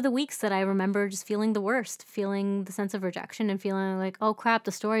those are the weeks that I remember just feeling the worst, feeling the sense of rejection and feeling like, oh crap,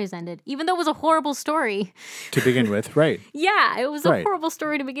 the story has ended. Even though it was a horrible story. To begin with, right. Yeah, it was a Right. horrible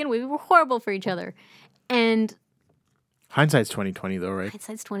story to begin with. We were horrible for each other. And Hindsight's 2020 though, right?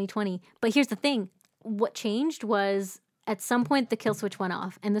 hindsight's 2020. But here's the thing. What changed was at some point the kill switch went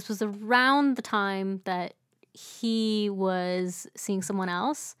off. And this was around the time that he was seeing someone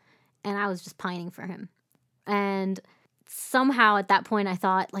else. And I was just pining for him. And somehow at that point I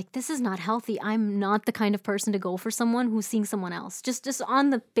thought, like, this is not healthy. I'm not the kind of person to go for someone who's seeing someone else. Just on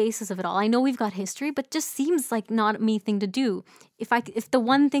the basis of it all. I know we've got history, but just seems like not a me thing to do. If the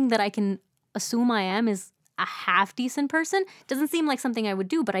one thing that I can assume I am is a half decent person, doesn't seem like something I would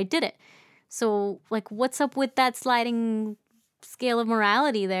do, but I did it. So, like, what's up with that sliding scale of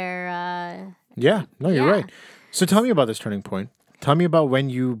morality there? Yeah. No, you're Yeah. right. So tell me about this turning point. Tell me about when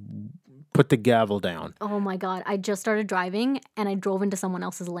you put the gavel down. Oh my God. I just started driving and I drove into someone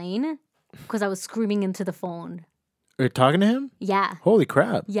else's lane because I was screaming into the phone. Are you talking to him? Yeah. Holy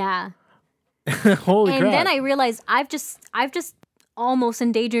crap. Yeah. Holy And crap. then I realized I've just almost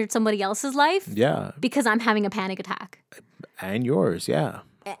endangered somebody else's life Yeah. because I'm having a panic attack. And yours, yeah.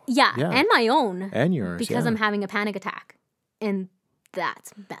 Yeah. Yeah. And my own. And yours, Because yeah. I'm having a panic attack. And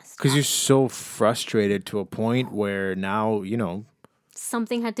that's messed Because up. you're so frustrated to a point where now,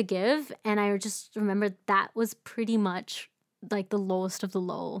 Something had to give, and I just remembered that was pretty much like the lowest of the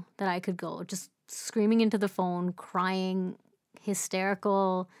low that I could go. Just screaming into the phone, crying,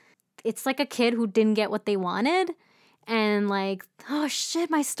 hysterical. It's like a kid who didn't get what they wanted, and like, oh shit,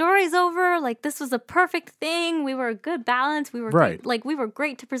 my story's over. Like, this was a perfect thing. We were a good balance. We were Right. great. Like, we were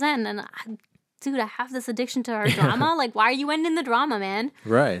great to present, and dude, I have this addiction to our drama. Like, why are you ending the drama, man?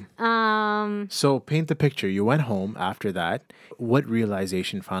 right. So paint the picture. You went home after that. What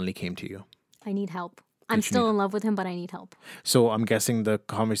realization finally came to you? I need help. I'm still in love with him, but I need help. So I'm guessing the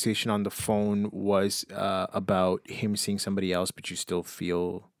conversation on the phone was about him seeing somebody else, but you still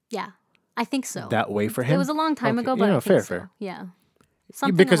feel Yeah, I think so. that way for him? It was a long time Okay. ago, but I think fair, so. fair. Yeah. Yeah,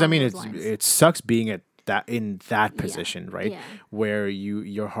 Something because I along mean, those lines. it sucks being in that position, right? yeah. Where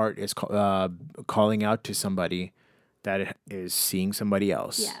your heart is calling out to somebody that is seeing somebody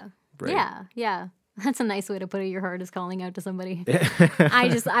else. Yeah. Right. Yeah. Yeah. That's a nice way to put it. Your heart is calling out to somebody.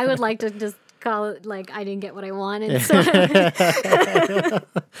 I would like to just call it like I didn't get what I wanted. So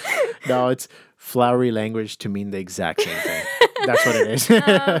No, it's flowery language to mean the exact same thing. That's what it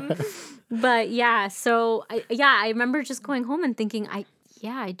is. but yeah, so I remember just going home and thinking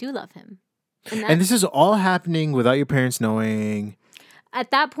I do love him. And this is all happening without your parents knowing. At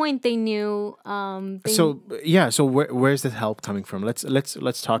that point they knew So where's the help coming from? Let's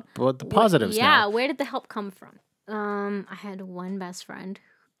talk about the positives Yeah, now. where did the help come from? I had one best friend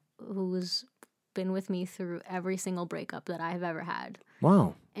who was been with me through every single breakup that I've ever had.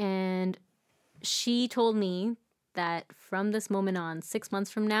 Wow. And she told me that from this moment on, 6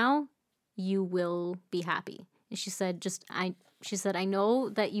 months from now, you will be happy. And she said, I know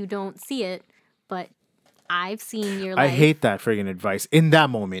that you don't see it, but I've seen your life. I hate that friggin' advice in that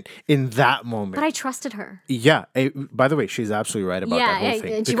moment. But I trusted her. Yeah. By the way, she's absolutely right about that whole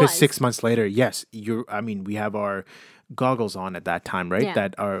thing. And she Because was. 6 months later, yes, we have our goggles on at that time, right? Yeah.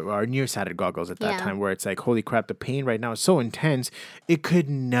 That are our nearsighted goggles at that Yeah. time, where it's like, holy crap, the pain right now is so intense. It could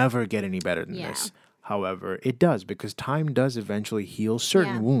never get any better than this. However, it does, because time does eventually heal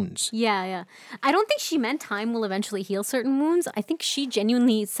certain wounds. Yeah. I don't think she meant time will eventually heal certain wounds. I think she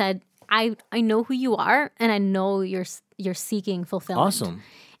genuinely said, I know who you are, and I know you're seeking fulfillment. Awesome.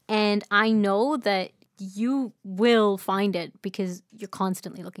 And I know that you will find it because you're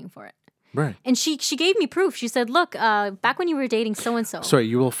constantly looking for it. Right. And she gave me proof. She said, look, back when you were dating so-and-so. Sorry,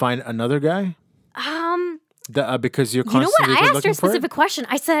 you will find another guy? Because you're You know constantly what? I asked her looking a for it? specific question.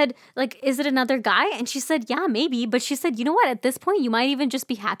 I said, like, is it another guy? And she said, yeah, maybe. But she said, you know what? At this point, you might even just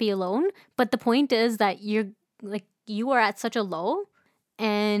be happy alone. But the point is that you are at such a low,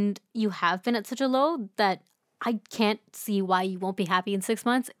 and you have been at such a low, that I can't see why you won't be happy in 6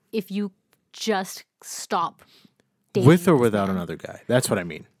 months if you just stop dating. With or this without man. another guy? That's what I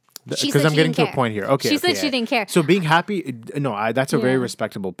mean. She Because said I'm she getting didn't to a care. point here. Okay. She said okay, she didn't care. So being happy, that's a very Yeah.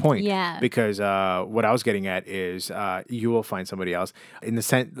 respectable point. Yeah. Because what I was getting at is you will find somebody else. In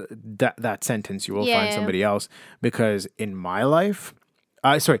the that sentence, you will find Yeah. somebody else. Because in my life,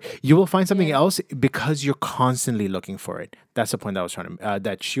 you will find something else because you're constantly looking for it. That's the point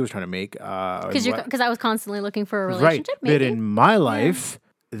that she was trying to make. Because I was constantly looking for a right. relationship, But maybe. in my life,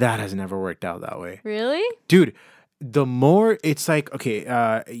 that has never worked out that way. Really? Dude, the more it's like, okay,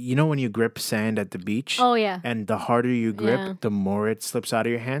 when you grip sand at the beach? Oh, yeah. And the harder you grip, Yeah. the more it slips out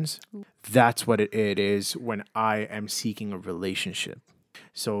of your hands. That's what it is when I am seeking a relationship.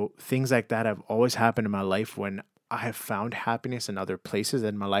 So things like that have always happened in my life when I have found happiness in other places,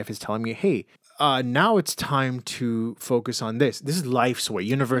 and my life is telling me, hey, now it's time to focus on this. This is life's way,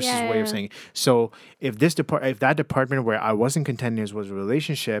 universe's way of saying it. So if that department where I wasn't content was a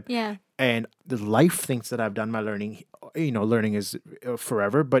relationship, Yeah. and the life thinks that I've done my learning, learning is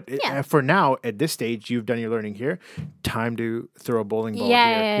forever. But Yeah. for now, at this stage, you've done your learning here. Time to throw a bowling ball Yeah,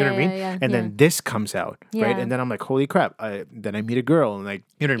 here. You know what I mean? yeah, And yeah. then this comes out, right? Yeah. And then I'm like, holy crap. Then I meet a girl, and like,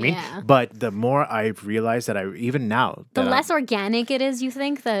 you know what I mean? Yeah. But the more I've realized that even now. The that less organic it is, you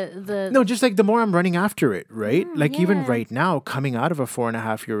think? No, just like the more I'm running after it, right? Like even yeah. right now, coming out of a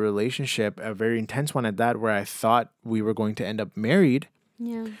 4.5-year relationship, a very intense one at that, where I thought we were going to end up married.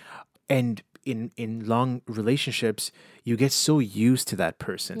 Yeah. And in long relationships, you get so used to that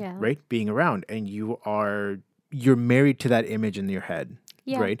person, Yeah. right? Being around, and you're married to that image in your head,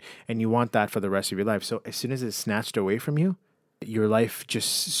 Yeah. right? And you want that for the rest of your life. So as soon as it's snatched away from you, your life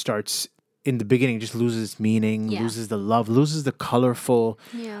just starts in the beginning, just loses its meaning, Yeah. loses the love, loses the colorful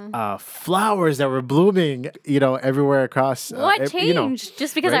Yeah. flowers that were blooming, everywhere across. What changed?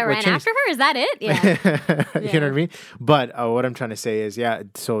 Just because right? I What ran changed? after her? Is that it? Yeah. You know what I mean? But what I'm trying to say is,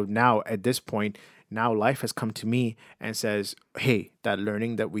 so now at this point, now life has come to me and says, hey, that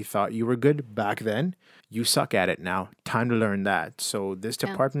learning that we thought you were good back then, you suck at it now. Time to learn that. So this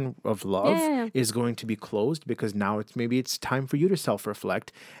department of love Yeah. is going to be closed, because now it's time for you to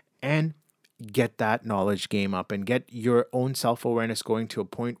self-reflect and get that knowledge game up and get your own self-awareness going to a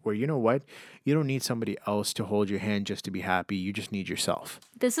point where, you know what, you don't need somebody else to hold your hand just to be happy. You just need yourself.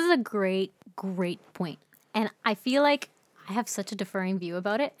 This is a great, great point. And I feel like I have such a differing view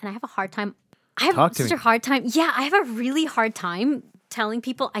about it, and I have a hard time. I have Talk to such me. a hard time. Yeah, I have a really hard time telling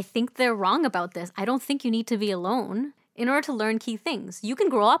people I think they're wrong about this. I don't think you need to be alone in order to learn key things. You can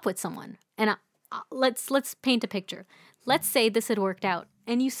grow up with someone. And let's paint a picture. Let's say this had worked out,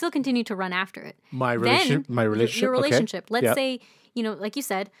 and you still continue to run after it. My Then relationship. Your okay. relationship. Let's Yeah. say, like you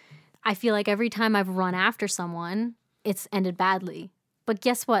said, I feel like every time I've run after someone, it's ended badly. But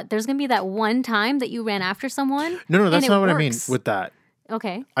guess what? There's going to be that one time that you ran after someone. No, and that's it not what I mean works. with that.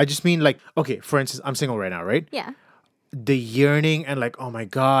 Okay. I just mean like, okay, for instance, I'm single right now, right? Yeah. The yearning and like, oh my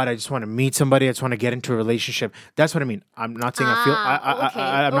God, I just want to meet somebody. I just want to get into a relationship. That's what I mean. I'm not saying I feel,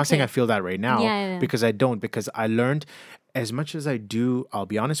 I'm not saying I feel that right now, Yeah. because I don't, because I learned, as much as I do, I'll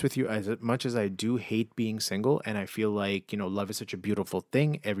be honest with you, as much as I do hate being single, and I feel like, love is such a beautiful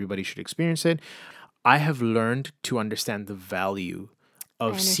thing, everybody should experience it. I have learned to understand the value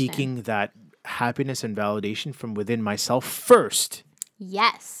of understand. seeking that happiness and validation from within myself first,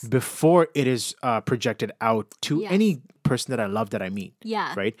 Yes. before it is projected out to Yes. any person that I love that I meet.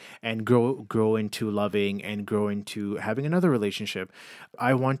 Yeah. Right. And grow into loving and grow into having another relationship.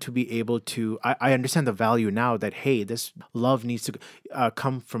 I want to be able to, I understand the value now that, hey, this love needs to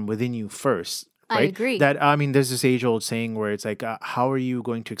come from within you first. I Right? agree. That, I mean, there's this age-old saying where it's like, how are you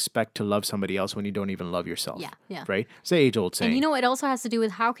going to expect to love somebody else when you don't even love yourself? Yeah. Right? It's the age-old saying. And you know, it also has to do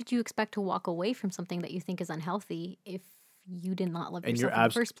with how could you expect to walk away from something that you think is unhealthy if you did not love yourself in the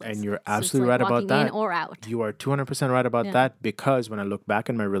first place? And you're So it's absolutely like right about walking that. in or out. You are 200% right about Yeah. that, because when I look back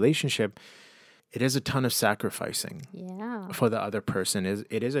in my relationship, it is a ton of sacrificing Yeah. for the other person.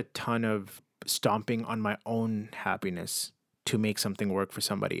 It is a ton of stomping on my own happiness to make something work for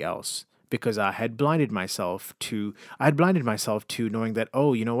somebody else. Because I had blinded myself to knowing that,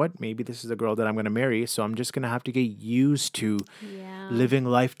 oh, you know what? Maybe this is the girl that I'm going to marry. So I'm just going to have to get used to Yeah. living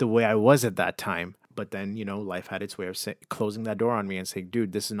life the way I was at that time. But then, life had its way of closing that door on me and saying,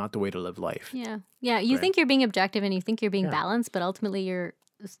 dude, this is not the way to live life. Yeah. Yeah. You Right. think you're being objective and you think you're being Yeah. balanced, but ultimately you're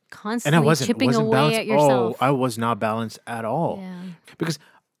And I constantly wasn't chipping away balanced. at yourself. Oh, I was not balanced at all. Yeah. Because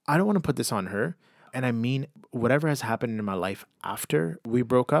I don't want to put this on her. And I mean, whatever has happened in my life after we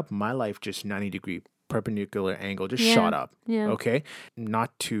broke up, my life just 90-degree perpendicular angle just Yeah. shot up. Yeah. Okay.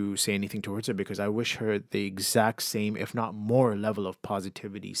 Not to say anything towards her, because I wish her the exact same, if not more, level of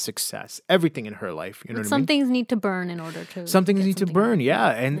positivity, success, everything in her life. You know But what some I mean? things need to burn in order to. Some things get need to something burn, out. yeah,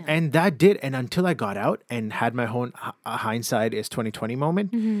 and that did, and until I got out and had my own hindsight is 2020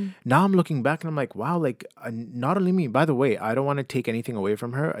 moment. Mm-hmm. Now I'm looking back and I'm like, wow, like not only me. By the way, I don't want to take anything away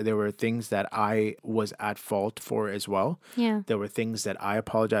from her. There were things that I was at fault for as well. Yeah. There were things that I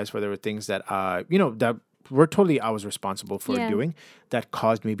apologized for. There were things that that were totally I was responsible for Yeah. doing that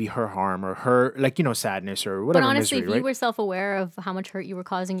caused maybe her harm or her sadness or But whatever honestly, misery, if right? you were self-aware of how much hurt you were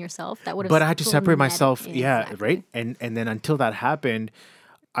causing yourself, that would have. But I had to still separate met- myself. Yeah, Exactly. right. And then until that happened,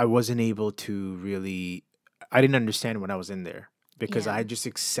 I wasn't able to really. I didn't understand when I was in there because Yeah. I had just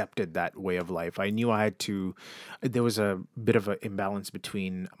accepted that way of life. I knew I had to. There was a bit of an imbalance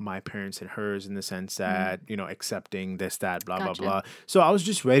between my parents and hers in the sense that accepting this, that, blah, Gotcha. blah, blah. So I was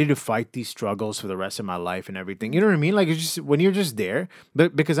just ready to fight these struggles for the rest of my life and everything. You know what I mean? Like it's just when you're just there.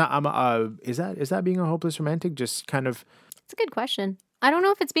 But because I'm is that being a hopeless romantic? Just kind of. It's a good question. I don't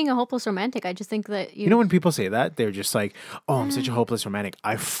know if it's being a hopeless romantic. I just think that You know when people say that, they're just like, "Oh, I'm such a hopeless romantic.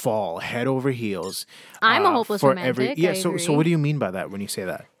 I fall head over heels." I'm a hopeless for romantic, Yeah. I So agree. what do you mean by that when you say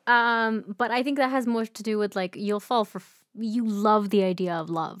that? But I think that has more to do with like you'll fall for. You love the idea of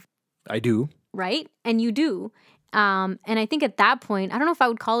love, I do. right? And you do. And I think at that point, I don't know if I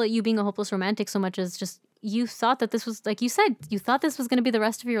would call it you being a hopeless romantic so much as just you thought that this was like you said, you thought this was going to be the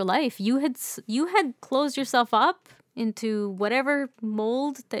rest of your life. You had closed yourself up into whatever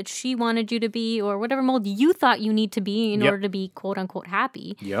mold that she wanted you to be or whatever mold you thought you need to be in Yep. order to be quote unquote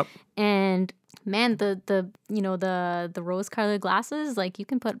happy. Yep. And man, the rose-colored glasses, like you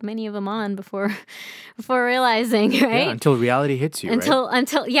can put many of them on before realizing, right? Yeah. Until reality hits you. Right?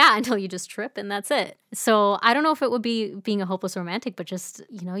 Until you just trip and that's it. So I don't know if it would be being a hopeless romantic, but just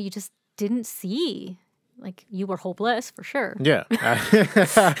you just didn't see, like you were hopeless for sure. Yeah.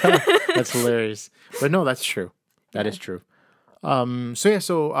 That's hilarious. But no, that's true. That is true.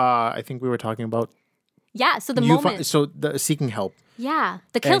 So I think we were talking about Yeah. So the you moment, so the seeking help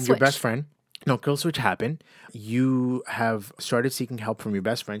the kill and switch. your best friend. No, kill switch happened. You have started seeking help from your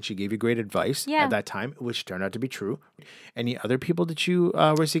best friend. She gave you great advice Yeah. at that time, which turned out to be true. Any other people that you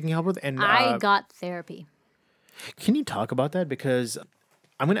were seeking help with? And I got therapy. can you talk about that? Because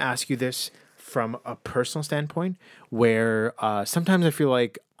I'm going to ask you this from a personal standpoint where sometimes I feel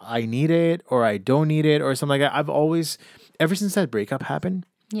like I need it or I don't need it or something like that. I've always, ever since that breakup happened,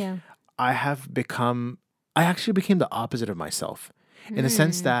 Yeah. I actually became the opposite of myself in the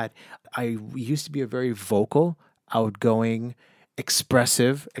sense that I used to be a very vocal, outgoing,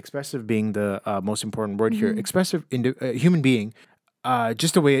 expressive being the most important word here, expressive human being,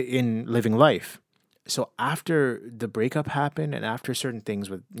 just a way in living life. So after the breakup happened and after certain things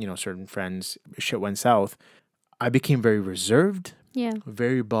with, certain friends, shit went south, I became very reserved, Yeah.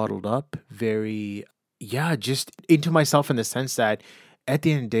 very bottled up, just into myself in the sense that at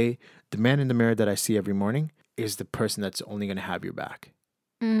the end of the day, the man in the mirror that I see every morning is the person that's only going to have your back.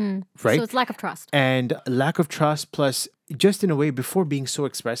 Right? So it's lack of trust. And lack of trust, plus just in a way, before being so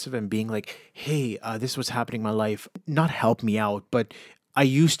expressive and being like, hey, this was happening in my life, not help me out, but I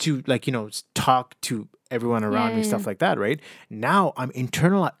used to talk to everyone around me, Yeah. stuff like that, right? Now I'm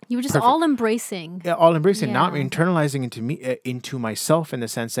internalizing. You were just all embracing. Yeah, all embracing. Now I'm Yeah. internalizing into myself in the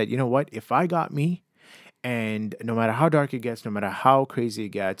sense that, you know what, if I got me, and no matter how dark it gets, no matter how crazy it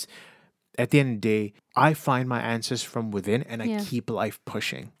gets, at the end of the day, I find my answers from within and I Yeah. keep life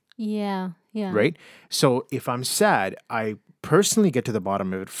pushing. Yeah. Yeah. right? So if I'm sad, I personally get to the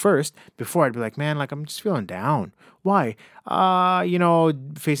bottom of it first before I'd be like, man, like I'm just feeling down. Why?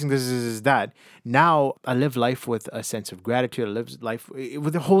 Facing this, that. Now I live life with a sense of gratitude. I live life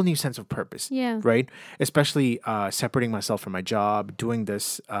with a whole new sense of purpose. Yeah. Right? Especially separating myself from my job, doing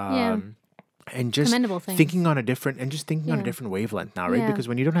this. And just Commendable things. thinking on a different wavelength now, right? Yeah. Because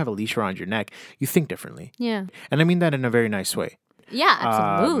when you don't have a leash around your neck, you think differently. Yeah. And I mean that in a very nice way. Yeah,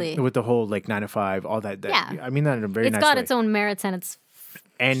 absolutely. With the whole like 9 to 5, all that. Yeah. I mean that in a very It's nice got way. its own merits and its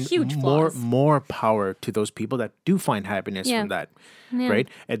And huge more flaws. power to those people that do find happiness Yeah. from that. Yeah. Right?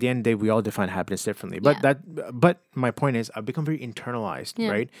 At the end of the day, we all define happiness differently. But my point is I've become very internalized, Yeah.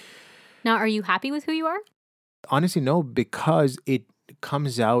 right? Now, are you happy with who you are? Honestly, no, because it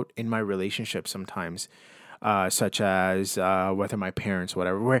comes out in my relationships sometimes. Such as whether my parents,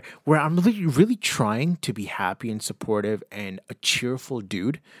 whatever, where I'm really trying to be happy and supportive and a cheerful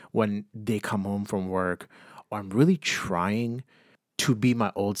dude when they come home from work, or I'm really trying to be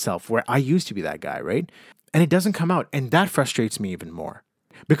my old self where I used to be that guy, right? And it doesn't come out, and that frustrates me even more.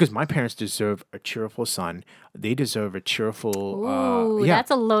 Because my parents deserve a cheerful son. They deserve a cheerful. Ooh, that's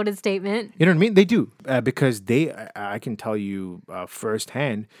a loaded statement. You know what I mean? They do because I can tell you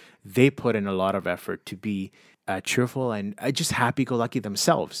firsthand, they put in a lot of effort to be cheerful and just happy-go-lucky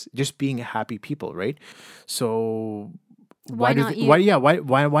themselves, just being happy people, right? So Why not you?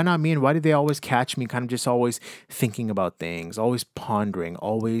 Why not me? And why do they always catch me kind of just always thinking about things, always pondering,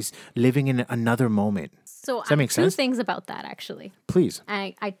 always living in another moment? So Does that make two sense? things about that, actually. Please.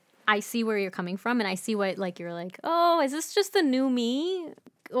 I see where you're coming from, and I see what, like, you're like, oh, is this just the new me?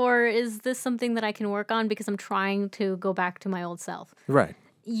 Or is this something that I can work on because I'm trying to go back to my old self? Right.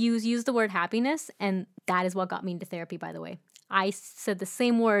 You use the word happiness, and that is what got me into therapy, by the way. I said the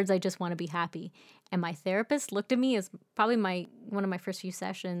same words, I just want to be happy. And my therapist looked at me as probably one of my first few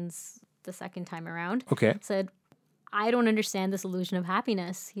sessions the second time around. Okay. Said, I don't understand this illusion of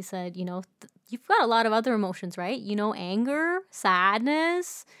happiness. He said, you've got a lot of other emotions, right? Anger,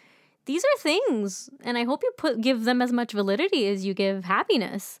 sadness. These are things, and I hope you give them as much validity as you give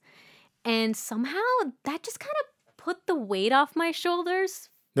happiness. And somehow that just kind of put the weight off my shoulders.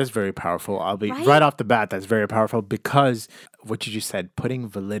 That's very powerful. I'll be Right? right off the bat. That's very powerful because what you just said, putting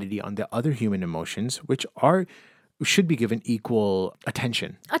validity on the other human emotions, which should be given equal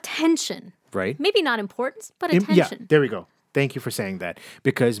attention, Attention. right? Maybe not importance, but Yeah, attention. there we go. Thank you for saying that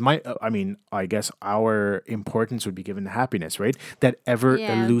because I guess our importance would be given to happiness, right? That ever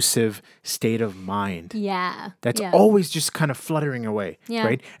Yeah. elusive state of mind. Yeah. That's yeah. always just kind of fluttering away, Yeah.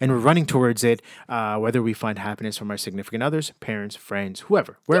 right? And we're running towards it, whether we find happiness from our significant others, parents, friends,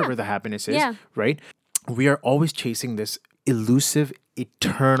 whoever, wherever the happiness is, Yeah. right? We are always chasing this elusive,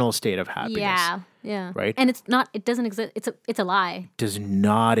 eternal state of happiness. Yeah. Right? And it doesn't exist. It's a lie. Does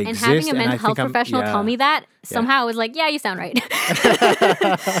not And exist. having a I mental think health professional tell me that somehow was like, yeah, you sound right.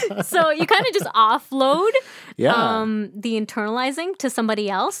 So you kind of just offload the internalizing to somebody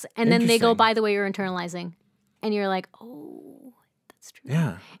else, and then they go, Interesting. by the way, you're internalizing, and you're like, oh, that's true.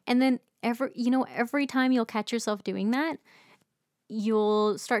 Yeah. And then every time you'll catch yourself doing that,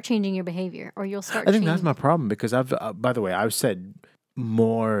 you'll start changing your behavior, or you'll start. I think that's my problem because by the way, I've said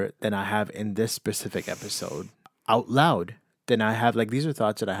more than I have in this specific episode out loud than I have. Like, these are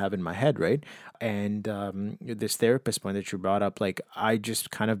thoughts that I have in my head, right? And this therapist point that you brought up, like, I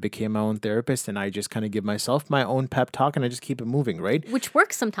just kind of became my own therapist and I just kind of give myself my own pep talk and I just keep it moving, right? Which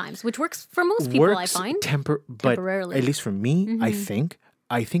works sometimes, which works for most people, I find. But temporarily. at least for me, I think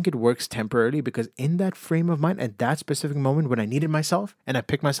it works temporarily because in that frame of mind, at that specific moment when I needed myself and I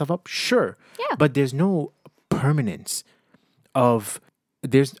picked myself up, sure. Yeah. But there's no permanence at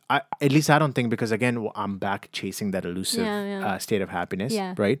least I don't think, because again, I'm back chasing that elusive state of happiness,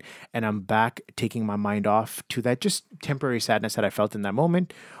 Yeah. right? And I'm back taking my mind off to that just temporary sadness that I felt in that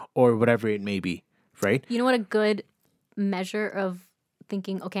moment or whatever it may be, right? You know what a good measure of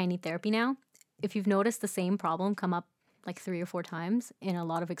thinking, okay, I need therapy now? If you've noticed the same problem come up like 3 or 4 times in a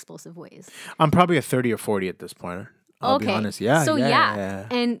lot of explosive ways. I'm probably a 30 or 40 at this point. I'll be honest. Yeah. So yeah.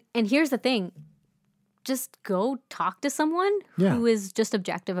 And here's the thing. Just go talk to someone who is just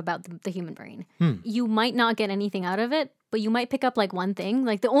objective about the human brain. You might not get anything out of it, but you might pick up like one thing.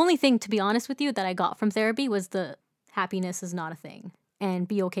 Like the only thing, to be honest with you, that I got from therapy was the happiness is not a thing and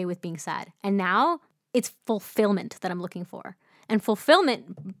be okay with being sad. And now it's fulfillment that I'm looking for. And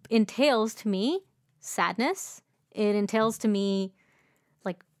fulfillment entails to me sadness. It entails to me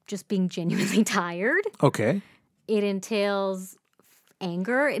like just being genuinely tired. Okay. It entails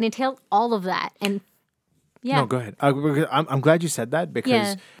anger. It entails all of that. And Yeah. No, go ahead. Because I'm glad you said that because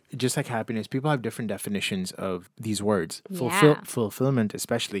Yeah. just like happiness, people have different definitions of these words. Yeah. Fulfillment,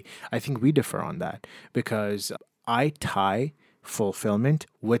 especially. I think we differ on that because I tie fulfillment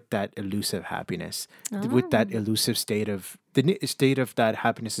with that elusive happiness, with that elusive state of state of that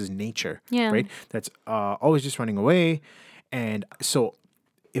happiness is nature, Yeah. right? That's always just running away, and so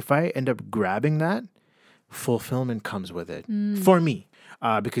if I end up grabbing that, fulfillment comes with it for me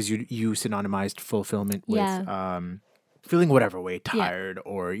because you synonymized fulfillment with Yeah. feeling whatever way, tired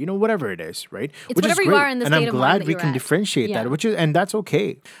or whatever it is, right? It's Which is whatever you great. are in the and state I'm of mind glad that we you're can at. differentiate Yeah. that, and that's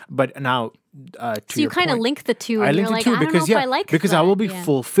okay. But now to So you your kind of point, link the two, I and you're linked it like, too I don't because know if I like because that. I will be Yeah.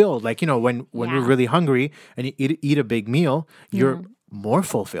 fulfilled. Like when Yeah. you're really hungry and you eat a big meal, you're more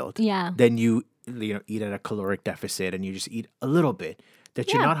fulfilled. Yeah. Than you eat at a caloric deficit and you just eat a little bit.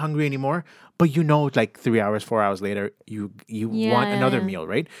 That you're Yeah. not hungry anymore, but like 3 hours, 4 hours later, you want another meal,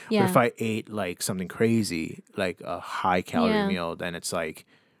 right? Yeah. But if I ate like something crazy, like a high calorie Yeah. meal, then it's like,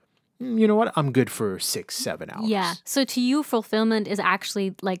 you know what? I'm good for 6-7 hours. Yeah. So to you, fulfillment is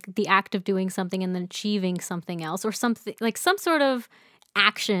actually like the act of doing something and then achieving something else, or something like some sort of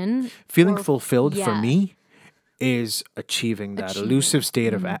action. Feeling or- fulfilled for yeah. me is achieving that Achieving. elusive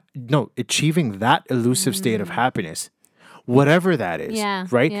state of achieving that elusive state of happiness, whatever that is. Yeah,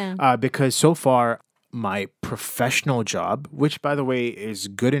 Right. yeah. Because so far my professional job, which by the way is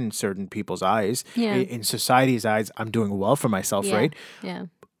good in certain people's eyes, Yeah. in society's eyes, I'm doing well for myself. Yeah. Right. Yeah.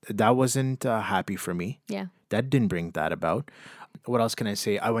 That wasn't happy for me. Yeah. That didn't bring that about. What else can I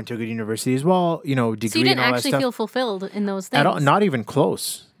say? I went to a good university as well. Degree So you didn't and all that actually stuff. feel fulfilled in those things. At all, not even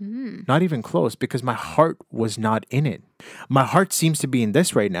close. Not even close because my heart was not in it. My heart seems to be in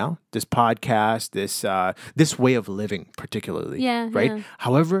this right now, this podcast, this way of living particularly. Yeah, Right? yeah.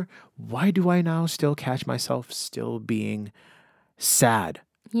 However, why do I now still catch myself still being sad?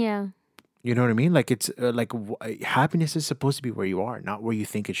 Yeah. You know what I mean? Like it's happiness is supposed to be where you are, not where you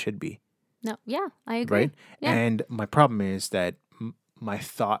think it should be. No. Yeah. I agree. Right? Yeah. And my problem is that my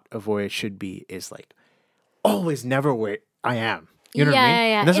thought of where it should be is like always never where I am. You know what I Yeah, mean? yeah,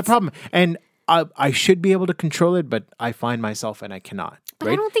 yeah. And that's a It's- problem. And I should be able to control it, but I find myself and I cannot. But I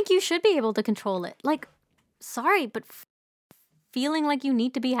Right? don't think you should be able to control it. Like, sorry, but feeling like you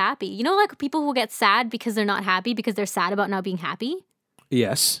need to be happy. You know, like people who get sad because they're not happy because they're sad about not being happy?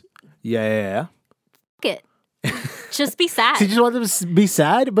 Yes. Yeah. Fuck it. Just be sad. So you just want them to be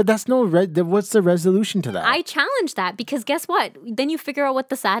sad, but that's what's the resolution to that? I challenge that because guess what? Then you figure out what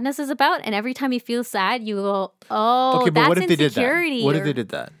the sadness is about, and every time you feel sad, you go, "Oh, okay, but that's what if they did insecurity." that? What if or, they did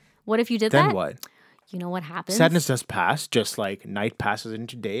that? What if you did Then that? what? You know what happens? Sadness does pass, just like night passes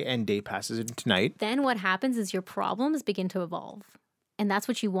into day and day passes into night. Then what happens is your problems begin to evolve, and that's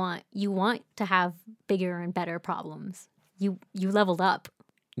what you want. You want to have bigger and better problems. You leveled up.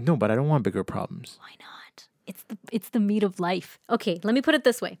 No, but I don't want bigger problems. Why not? It's the meat of life. Okay, let me put it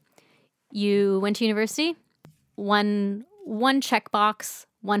this way. You went to university, one checkbox,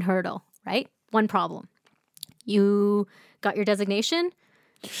 one hurdle, right? One problem. You got your designation,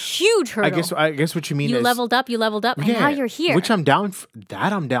 huge hurdle. I guess what you mean you is leveled up, and now you're here. Which I'm down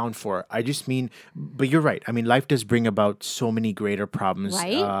I'm down for. I just mean, but you're right. I mean, life does bring about so many greater problems,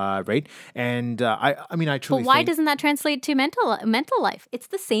 Right? right? And I truly But why think, doesn't that translate to mental life? It's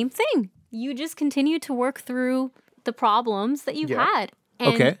the same thing. You just continue to work through the problems that you've had.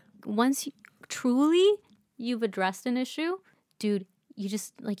 And Okay. once you've addressed an issue, dude, you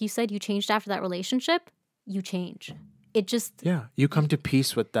just, like you said, you changed after that relationship, you change. It just, you come to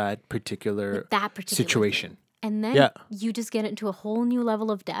peace with that particular situation. and then Yeah. you just get into a whole new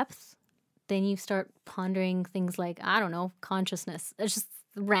level of depth. Then you start pondering things like, I don't know, consciousness. It's just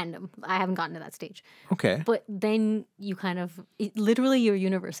random. I haven't gotten to that stage. Okay. But then you literally your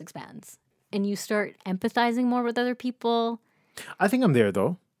universe expands and you start empathizing more with other people. I think I'm there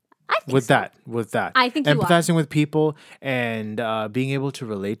though. I think With so. that. I think you are. empathizing with people and being able to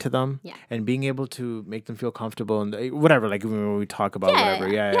relate to them Yeah. and being able to make them feel comfortable and whatever, like when we talk about whatever.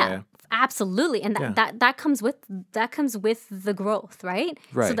 Yeah. Absolutely. And that comes with the growth, right?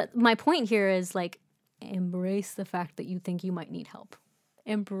 So Right. that my point here is like embrace the fact that you think you might need help.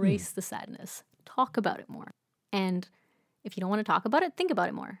 Embrace Hmm. the sadness. Talk about it more. And if you don't want to talk about it, think about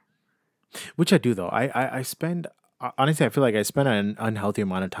it more. Which I do though. I spend honestly, I feel like I spend an unhealthy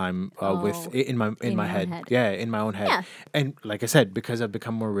amount of time with in my your head. own head. Yeah, in my own head. Yeah. And like I said, because I've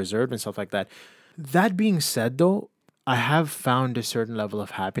become more reserved and stuff like that. That being said, though, I have found a certain level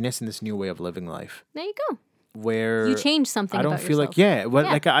of happiness in this new way of living life, There you go. where You change something I don't about feel yourself.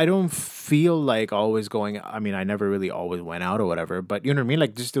 like I don't feel like always going. I mean, I never really always went out or whatever, but you know what I mean.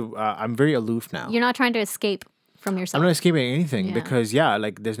 Like just I'm very aloof now. You're not trying to escape. from yourself. I'm not escaping anything Yeah. because,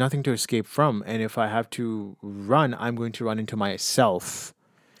 like there's nothing to escape from. And if I have to run, I'm going to run into myself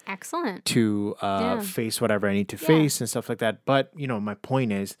Excellent. to Yeah. face whatever I need to Yeah. face and stuff like that. But, my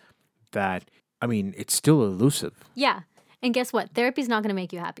point is that, it's still elusive. Yeah. And guess what? Therapy's not going to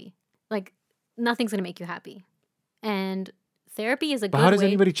make you happy. Like, nothing's going to make you happy. And therapy is a But good how does way.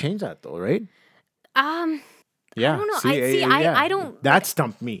 anybody change that though, right? I Yeah. don't know. See, I don't. That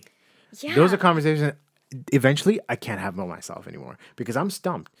stumped me. Yeah. Those are conversations. Eventually, I can't have them myself anymore because I'm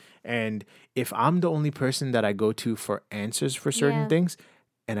stumped. And if I'm the only person that I go to for answers for certain Yeah. things,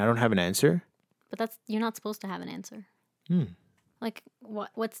 and I don't have an answer, But you're not supposed to have an answer. Hmm. Like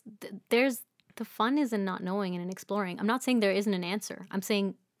there's the fun is in not knowing and in exploring. I'm not saying there isn't an answer. I'm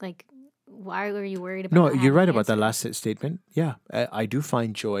saying like, why are you worried about? no, not you're having right an about that answer? last statement. Yeah, I do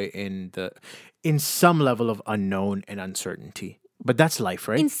find joy in some level of unknown and uncertainty. But that's life,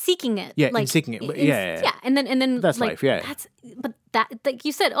 right? In seeking it. Yeah, in seeking it. But yeah. And then That's like, life, yeah. But that like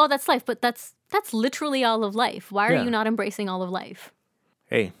you said, oh, that's life. But that's literally all of life. Why are Yeah. you not embracing all of life?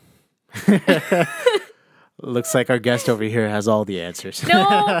 Hey. Looks like our guest over here has all the answers. No,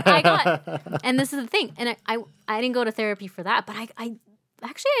 I got. And this is the thing. And I didn't go to therapy for that, but I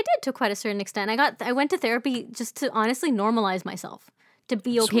actually I did to quite a certain extent. I went to therapy just to honestly normalize myself, to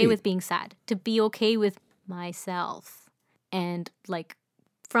be okay Sweet. with being sad, to be okay with myself, and like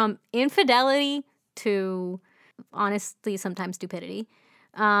from infidelity to honestly sometimes stupidity,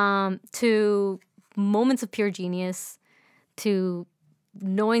 to moments of pure genius, to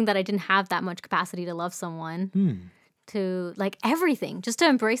knowing that I didn't have that much capacity to love someone, to like everything, just to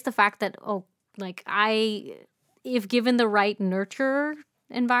embrace the fact that, if given the right nurture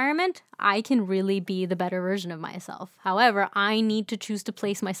environment, I can really be the better version of myself. However, I need to choose to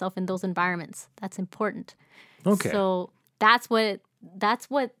place myself in those environments. That's important. Okay. So that's what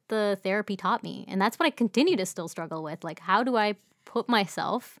the therapy taught me. And that's what I continue to still struggle with. Like, how do I put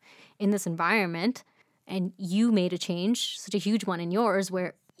myself in this environment? And you made a change, such a huge one in yours,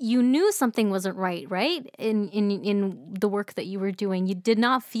 where you knew something wasn't right? In the work that you were doing, you did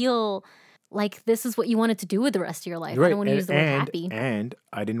not feel like this is what you wanted to do with the rest of your life. I don't want to use the word happy. And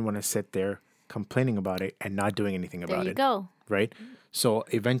I didn't want to sit there complaining about it and not doing anything about There you it. go. Right? So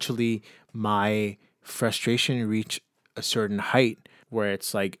eventually my frustration reached a certain height where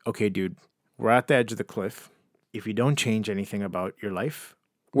it's like, okay, dude, we're at the edge of the cliff. If you don't change anything about your life,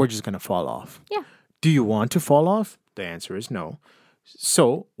 we're just going to fall off. Yeah. Do you want to fall off? The answer is no.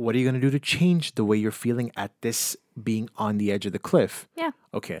 So what are you going to do to change the way you're feeling at this being on the edge of the cliff? Yeah.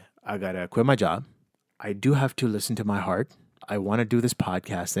 Okay, I got to quit my job. I do have to listen to my heart. I want to do this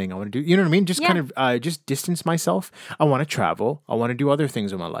podcast thing. I want to do, you know what I mean? Just Yeah. kind of just distance myself. I want to travel. I want to do other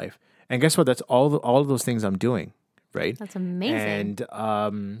things in my life. And guess what? That's all of those things I'm doing, right? That's amazing.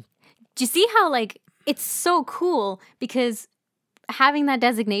 And Do you see how like it's so cool because having that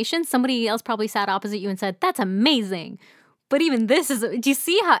designation, somebody else probably sat opposite you and said, "That's amazing." But even this is, do you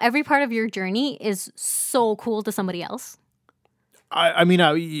see how every part of your journey is so cool to somebody else?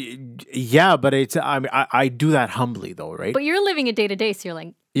 yeah, but it's I do that humbly though, right? But you're living it day to day, so you're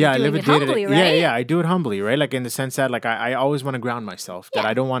like, Yeah, I doing live it it day to humbly, day. right? Yeah, I do it humbly, right? Like in the sense that like I always want to ground myself. That Yeah,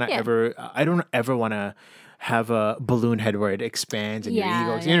 I don't want to yeah. I don't ever want to have a balloon head where it expands and Yeah,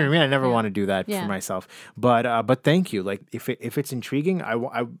 your ego. You know what I mean? I never yeah. want to do that Yeah. for myself. But thank you. Like if it's intriguing,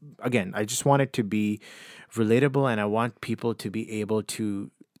 I just want it to be relatable, and I want people to be able to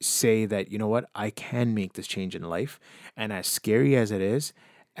say that, you know what, I can make this change in life. And as scary as it is,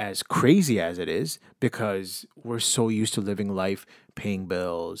 as crazy as it is, because we're so used to living life, paying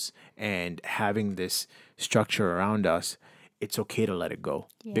bills, and having this structure around us, it's okay to let it go.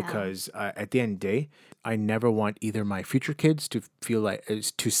 Yeah. Because at the end of the day, I never want either my future kids to feel like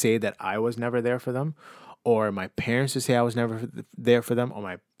to say that I was never there for them, or my parents to say I was never there for them, or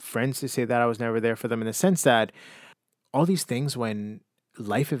my friends to say that I was never there for them. In the sense that all these things, when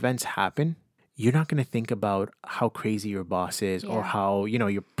life events happen, you're not going to think about how crazy your boss is, or Yeah. how,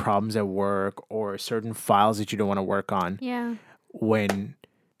 your problems at work, or certain files that you don't want to work on Yeah. when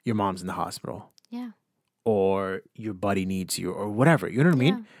your mom's in the hospital, Yeah. or your buddy needs you, or whatever. You know what I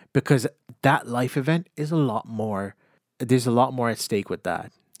mean? Yeah. Because that life event is a lot more. There's a lot more at stake with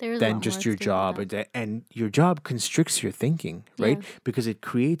that There's a lot than more just at your stake with job. that. And your job constricts your thinking, right? Yeah. Because it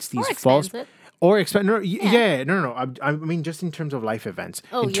creates these Or false. expands it. Or expand. No, no. I mean, just in terms of life events.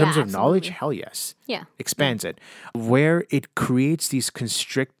 Oh, in terms yeah, of knowledge, absolutely. hell yes. Yeah. Expands it. Where it creates these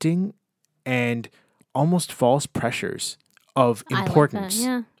constricting and almost false pressures of I like that. importance.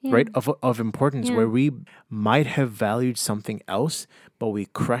 Yeah, yeah. Right? Of importance, Yeah. where we might have valued something else, but we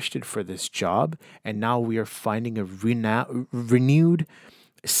crushed it for this job. And now we are finding a renewed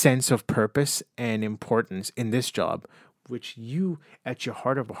sense of purpose and importance in this job, which you, at your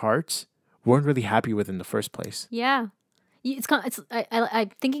heart of hearts, weren't really happy with in the first place. Yeah. I'm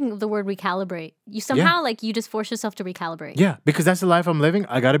thinking of the word recalibrate. You somehow you just force yourself to recalibrate. Yeah, because that's the life I'm living.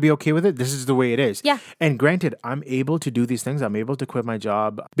 I got to be okay with it. This is the way it is. Yeah. And granted, I'm able to do these things. I'm able to quit my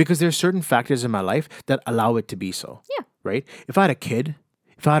job because there's certain factors in my life that allow it to be so. Yeah. Right? If I had a kid,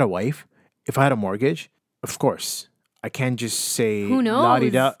 if I had a wife, if I had a mortgage, of course, I can't just say Who knows?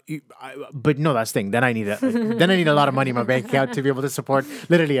 la-di-da. But no, that's the thing. Then I need a lot of money in my bank account to be able to support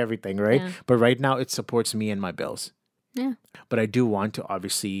literally everything, right? Yeah. But right now, it supports me and my bills. Yeah. But I do want to,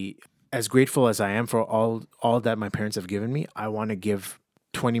 obviously, as grateful as I am for all that my parents have given me, I want to give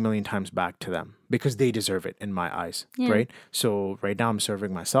 20 million times back to them because they deserve it in my eyes, right? So right now I'm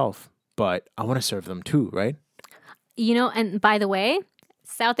serving myself, but I want to serve them too, right? And by the way,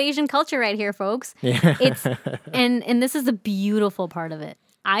 South Asian culture right here, folks. Yeah. It's and this is the beautiful part of it.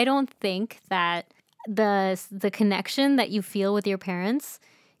 I don't think that the connection that you feel with your parents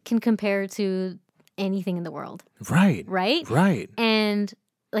can compare to anything in the world. Right. Right? Right. And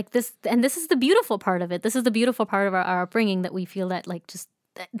this is the beautiful part of it. This is the beautiful part of our upbringing that we feel that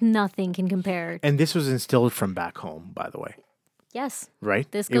that nothing can compare. And this was instilled from back home, by the way. Yes.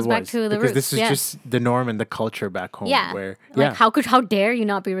 Right? This goes back to the because roots. this is just the norm and the culture back home. Yeah. Where, how dare you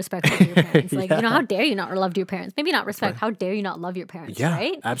not be respectful to your parents? How dare you not love your parents? Maybe not respect. How dare you not love your parents? Yeah,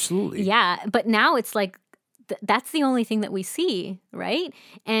 right? absolutely. Yeah. But now it's that's the only thing that we see, right?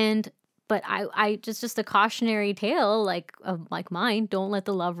 But I just a cautionary tale of mine. Don't let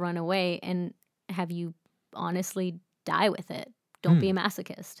the love run away and have you honestly die with it. Don't be a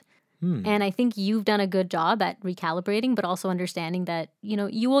masochist. And I think you've done a good job at recalibrating, but also understanding that,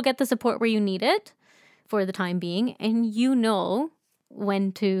 you will get the support where you need it for the time being. And you know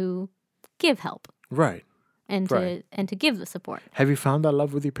when to give help. Right. And to give the support. Have you found that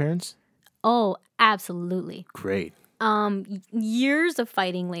love with your parents? Oh, absolutely. Great. Years of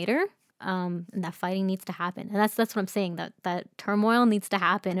fighting later, and that fighting needs to happen. And that's what I'm saying, that turmoil needs to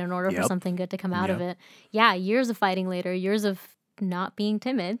happen in order for something good to come out of it. Yeah, years of fighting later, years of not being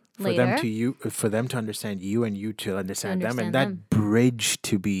timid later. For them to understand you and you to understand them, and that bridge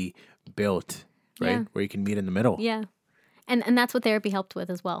to be built, right? Yeah. Where you can meet in the middle. Yeah. And that's what therapy helped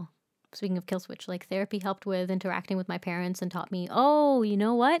with as well. Speaking of kill switch, therapy helped with interacting with my parents and taught me, oh, you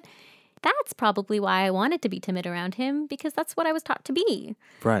know what? That's probably why I wanted to be timid around him, because that's what I was taught to be.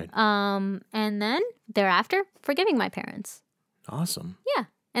 Right. And then thereafter, forgiving my parents. Awesome. Yeah.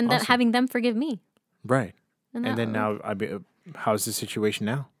 And then having them forgive me. Right. And then now, how's the situation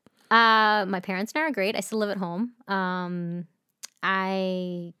now? My parents now are great. I still live at home.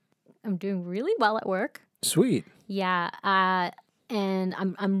 I am doing really well at work. Sweet. Yeah. And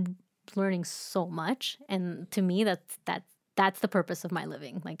I'm learning so much. And to me, that's the purpose of my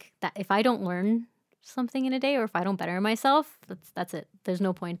living. That if I don't learn something in a day, or if I don't better myself, that's it. There's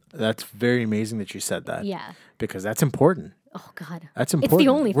no point. That's very amazing that you said that. Yeah. Because that's important. Oh God. That's important. It's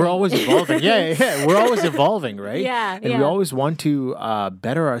the only We're thing. always evolving. Yeah. We're always evolving, right? Yeah. And we always want to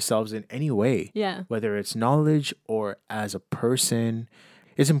better ourselves in any way. Yeah. Whether it's knowledge or as a person.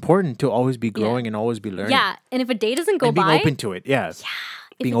 It's important to always be growing and always be learning. Yeah. And if a day doesn't go and being by. open to it. Yeah. If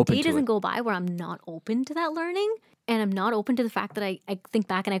being a open day to doesn't it. go by where I'm not open to that learning, and I'm not open to the fact that I think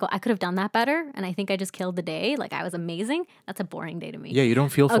back and I go, I could have done that better, and I think I just killed the day, I was amazing, that's a boring day to me. Yeah, you don't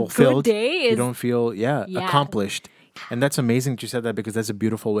feel fulfilled. A good day is... You don't feel, accomplished. And that's amazing that you said that, because that's a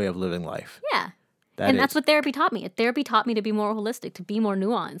beautiful way of living life. Yeah. That's what therapy taught me. Therapy taught me to be more holistic, to be more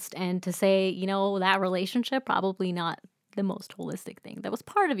nuanced, and to say, that relationship, probably not the most holistic thing. That was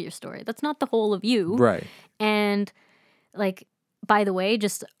part of your story. That's not the whole of you. Right. And by the way,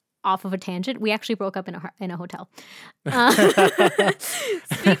 just off of a tangent, we actually broke up in a hotel.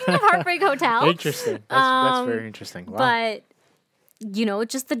 Speaking of Heartbreak Hotel. Interesting. That's very interesting. Wow. But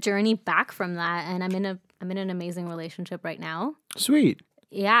just the journey back from that, and I'm in an amazing relationship right now. Sweet.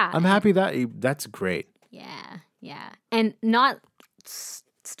 Yeah. I'm happy that's great. Yeah. And not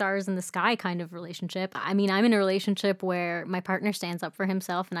stars in the sky kind of relationship. I mean, I'm in a relationship where my partner stands up for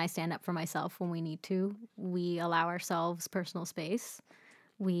himself and I stand up for myself when we need to. We allow ourselves personal space.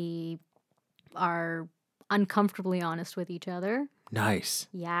 We are uncomfortably honest with each other. Nice.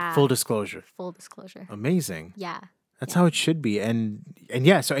 Yeah. Full disclosure. Amazing. Yeah. That's how it should be. And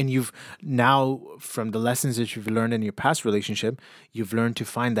you've now, from the lessons that you've learned in your past relationship, you've learned to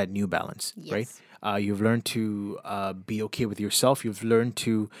find that new balance, right? You've learned to be okay with yourself. You've learned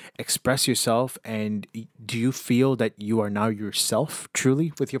to express yourself. And do you feel that you are now yourself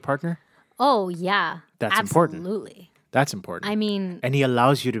truly with your partner? Oh, yeah. That's important. Absolutely. That's important. I mean... And he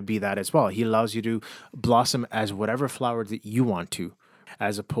allows you to be that as well. He allows you to blossom as whatever flower that you want to.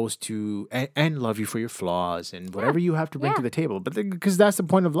 as opposed to and love you for your flaws and whatever you have to bring to Yeah. the table. But because that's the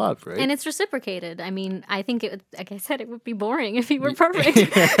point of love, right? And it's reciprocated. I mean, I think it would, like I said, it would be boring if you were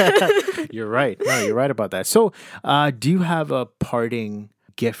perfect. You're right. No, you're right about that. So, do you have a parting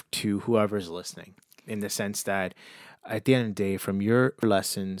gift to whoever's listening, in the sense that at the end of the day, from your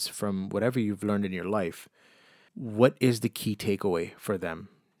lessons, from whatever you've learned in your life, what is the key takeaway for them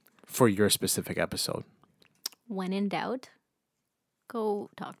for your specific episode? When in doubt, go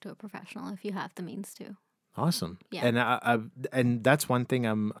talk to a professional if you have the means to. Awesome. Yeah. And and that's one thing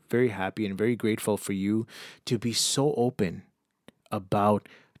I'm very happy and very grateful for you to be so open about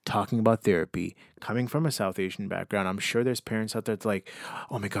talking about therapy, coming from a South Asian background. I'm sure there's parents out there that's like,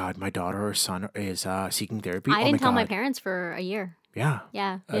 oh my God, my daughter or son is seeking therapy. I Oh didn't my tell my God. parents for a year. Yeah.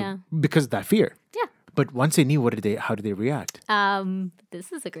 Yeah, yeah. Because of that fear. Yeah. But once they knew, how did they react?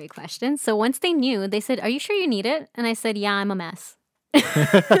 This is a great question. So once they knew, they said, "Are you sure you need it?" And I said, "Yeah, I'm a mess."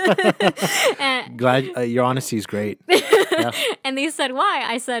 Glad your honesty is great. And they said, "Why?"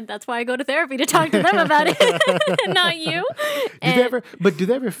 I said, "That's why I go to therapy, to talk to them about it, not you." Do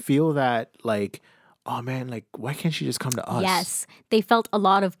they ever feel that, like, oh man, like, why can't she just come to us? Yes, they felt a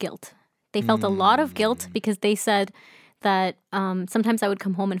lot of guilt. They felt a lot of guilt because they said that sometimes I would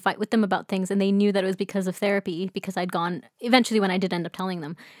come home and fight with them about things, and they knew that it was because of therapy, because I'd gone, eventually when I did end up telling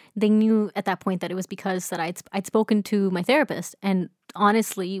them, they knew at that point that it was because that I'd spoken to my therapist. And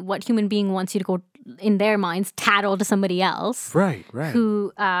honestly, what human being wants you to go, in their minds, tattle to somebody else Right.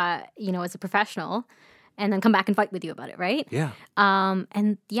 who, is a professional, and then come back and fight with you about it, right? Yeah.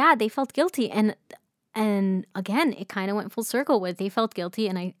 And yeah, they felt guilty, and again, it kind of went full circle where they felt guilty,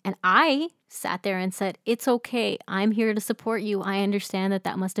 and I sat there and said, "It's okay. I'm here to support you. I understand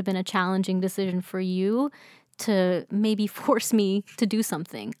that must have been a challenging decision for you to maybe force me to do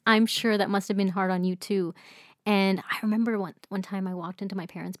something. I'm sure that must have been hard on you too." And I remember one time I walked into my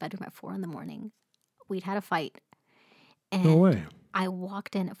parents' bedroom at 4 a.m. We'd had a fight, and No way. I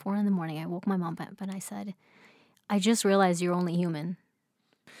walked in at 4 a.m. I woke my mom up and I said, "I just realized you're only human."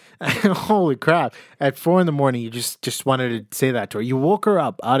 Holy crap. At 4 a.m, you just wanted to say that to her. You woke her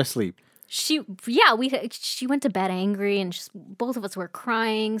up out of sleep. She went to bed angry, and just both of us were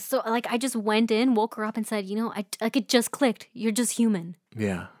crying. So like I just went in, woke her up, and said, it just clicked. You're just human.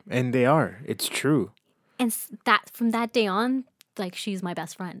 Yeah. And they are. It's true. And that from that day on, like, she's my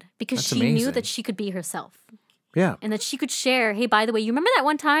best friend because That's she knew amazing. that she could be herself Yeah. and that she could share. Hey, by the way, you remember that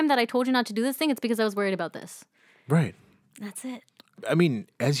one time that I told you not to do this thing? It's because I was worried about this. Right. That's it. I mean,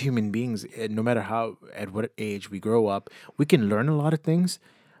 as human beings, no matter at what age we grow up, we can learn a lot of things,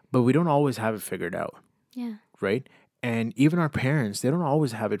 but we don't always have it figured out, Yeah, right? And even our parents, they don't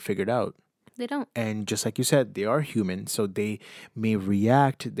always have it figured out. they don't. And just like you said, they are human, so they may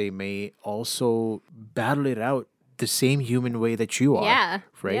react. They may also battle it out the same human way that you are. Yeah,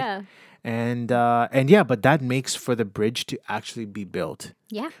 Right. yeah. And yeah, but that makes for the bridge to actually be built.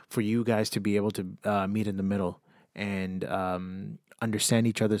 Yeah. For you guys to be able to meet in the middle and understand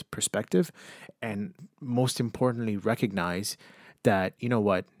each other's perspective, and most importantly, recognize that, you know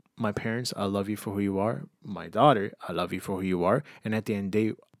what, my parents, I love you for who you are. My daughter, I love you for who you are. And at the end of the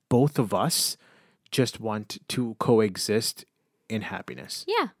day, both of us just want to coexist in happiness.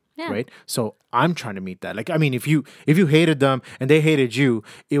 Yeah. Yeah. Right. So I'm trying to meet that. Like, I mean, if you hated them and they hated you,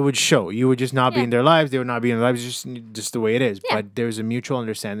 it would show. You would just not be Yeah. in their lives. They would not be in their lives. Just the way it is. Yeah. But there's a mutual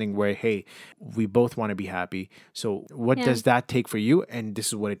understanding where, hey, we both want to be happy. So what Yeah. does that take for you? And this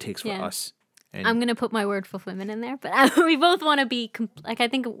is what it takes for Yeah. us. And I'm gonna put my word fulfillment in there, but we both want to be like, I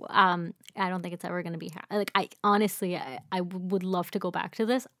think I don't think it's ever gonna be like, I honestly I would love to go back to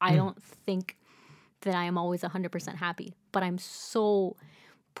this. I don't think that I am always 100% happy, but I'm so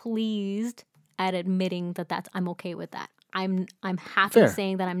pleased at admitting that I'm okay with that. I'm happy Fair.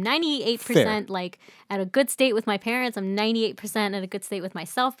 saying that I'm 98% Fair. like at a good state with my parents. I'm 98% at a good state with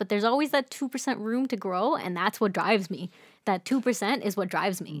myself, but there's always that 2% room to grow, and that's what drives me. That 2% is what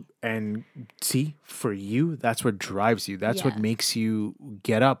drives me. And see, for you, that's what drives you. That's what Yeah. makes you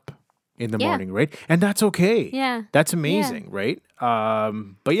get up in the Yeah. morning, right? And that's okay. Yeah. That's amazing, right?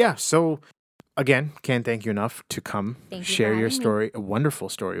 But yeah, so again, can't thank you enough to come Thank you for share your having me. story, a wonderful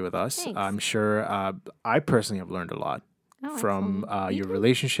story with us. Thanks. I'm sure I personally have learned a lot Oh, from excellent. Me your too.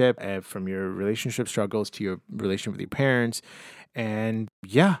 relationship, from your relationship struggles to your relationship with your parents. And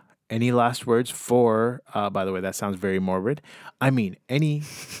yeah, any last words for, by the way, that sounds very morbid. I mean, any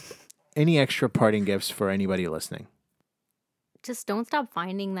extra parting gifts for anybody listening? Just don't stop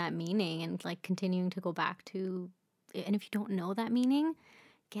finding that meaning and like continuing to go back to, and if you don't know that meaning,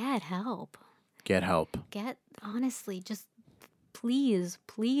 get help. Get help. Honestly, just please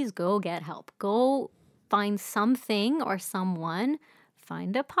go get help. Go find something or someone,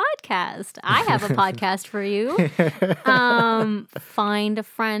 find a podcast. I have a podcast for you. Find a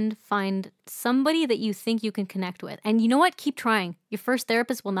friend, find somebody that you think you can connect with. And you know what? Keep trying. Your first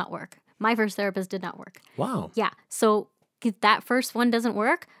therapist will not work. My first therapist did not work. Wow. Yeah. So if that first one doesn't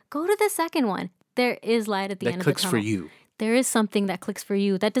work, go to the second one. There is light at the end of the tunnel. That clicks for you. There is something that clicks for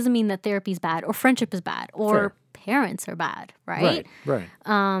you. That doesn't mean that therapy is bad or friendship is bad or Fair. parents are bad, right? Right.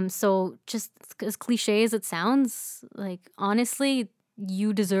 So just as cliche as it sounds, like honestly,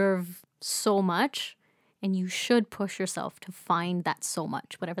 you deserve so much and you should push yourself to find that so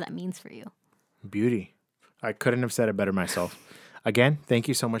much, whatever that means for you. Beauty. I couldn't have said it better myself. Again, thank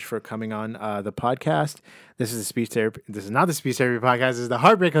you so much for coming on the podcast. This is the speech therapy. This is not the speech therapy podcast. This is the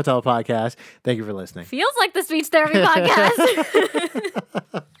Heartbreak Hotel podcast. Thank you for listening. Feels like the speech therapy podcast.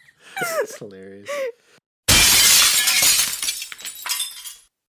 It's hilarious.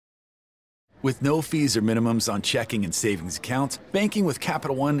 With no fees or minimums on checking and savings accounts, banking with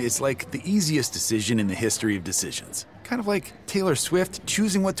Capital One is like the easiest decision in the history of decisions. Kind of like Taylor Swift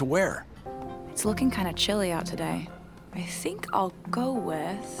choosing what to wear. It's looking kind of chilly out today. I think I'll go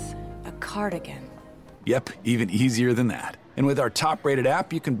with a cardigan. Yep, even easier than that. And with our top-rated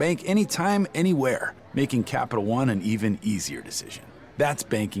app, you can bank anytime, anywhere, making Capital One an even easier decision. That's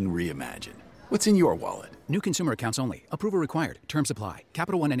banking reimagined. What's in your wallet? New consumer accounts only. Approval required. Terms apply.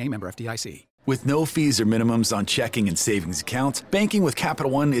 Capital One N.A. member FDIC. With no fees or minimums on checking and savings accounts, banking with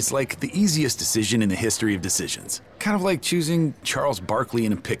Capital One is like the easiest decision in the history of decisions. Kind of like choosing Charles Barkley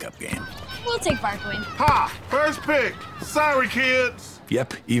in a pickup game. We'll take Barkley. Ha! First pick. Sorry, kids.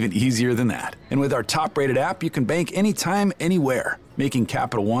 Yep, even easier than that. And with our top-rated app, you can bank anytime, anywhere, making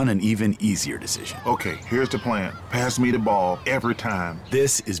Capital One an even easier decision. Okay, here's the plan. Pass me the ball every time.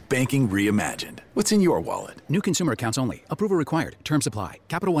 This is banking reimagined. What's in your wallet? New consumer accounts only. Approval required. Terms apply.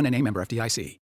 Capital One N.A. member FDIC.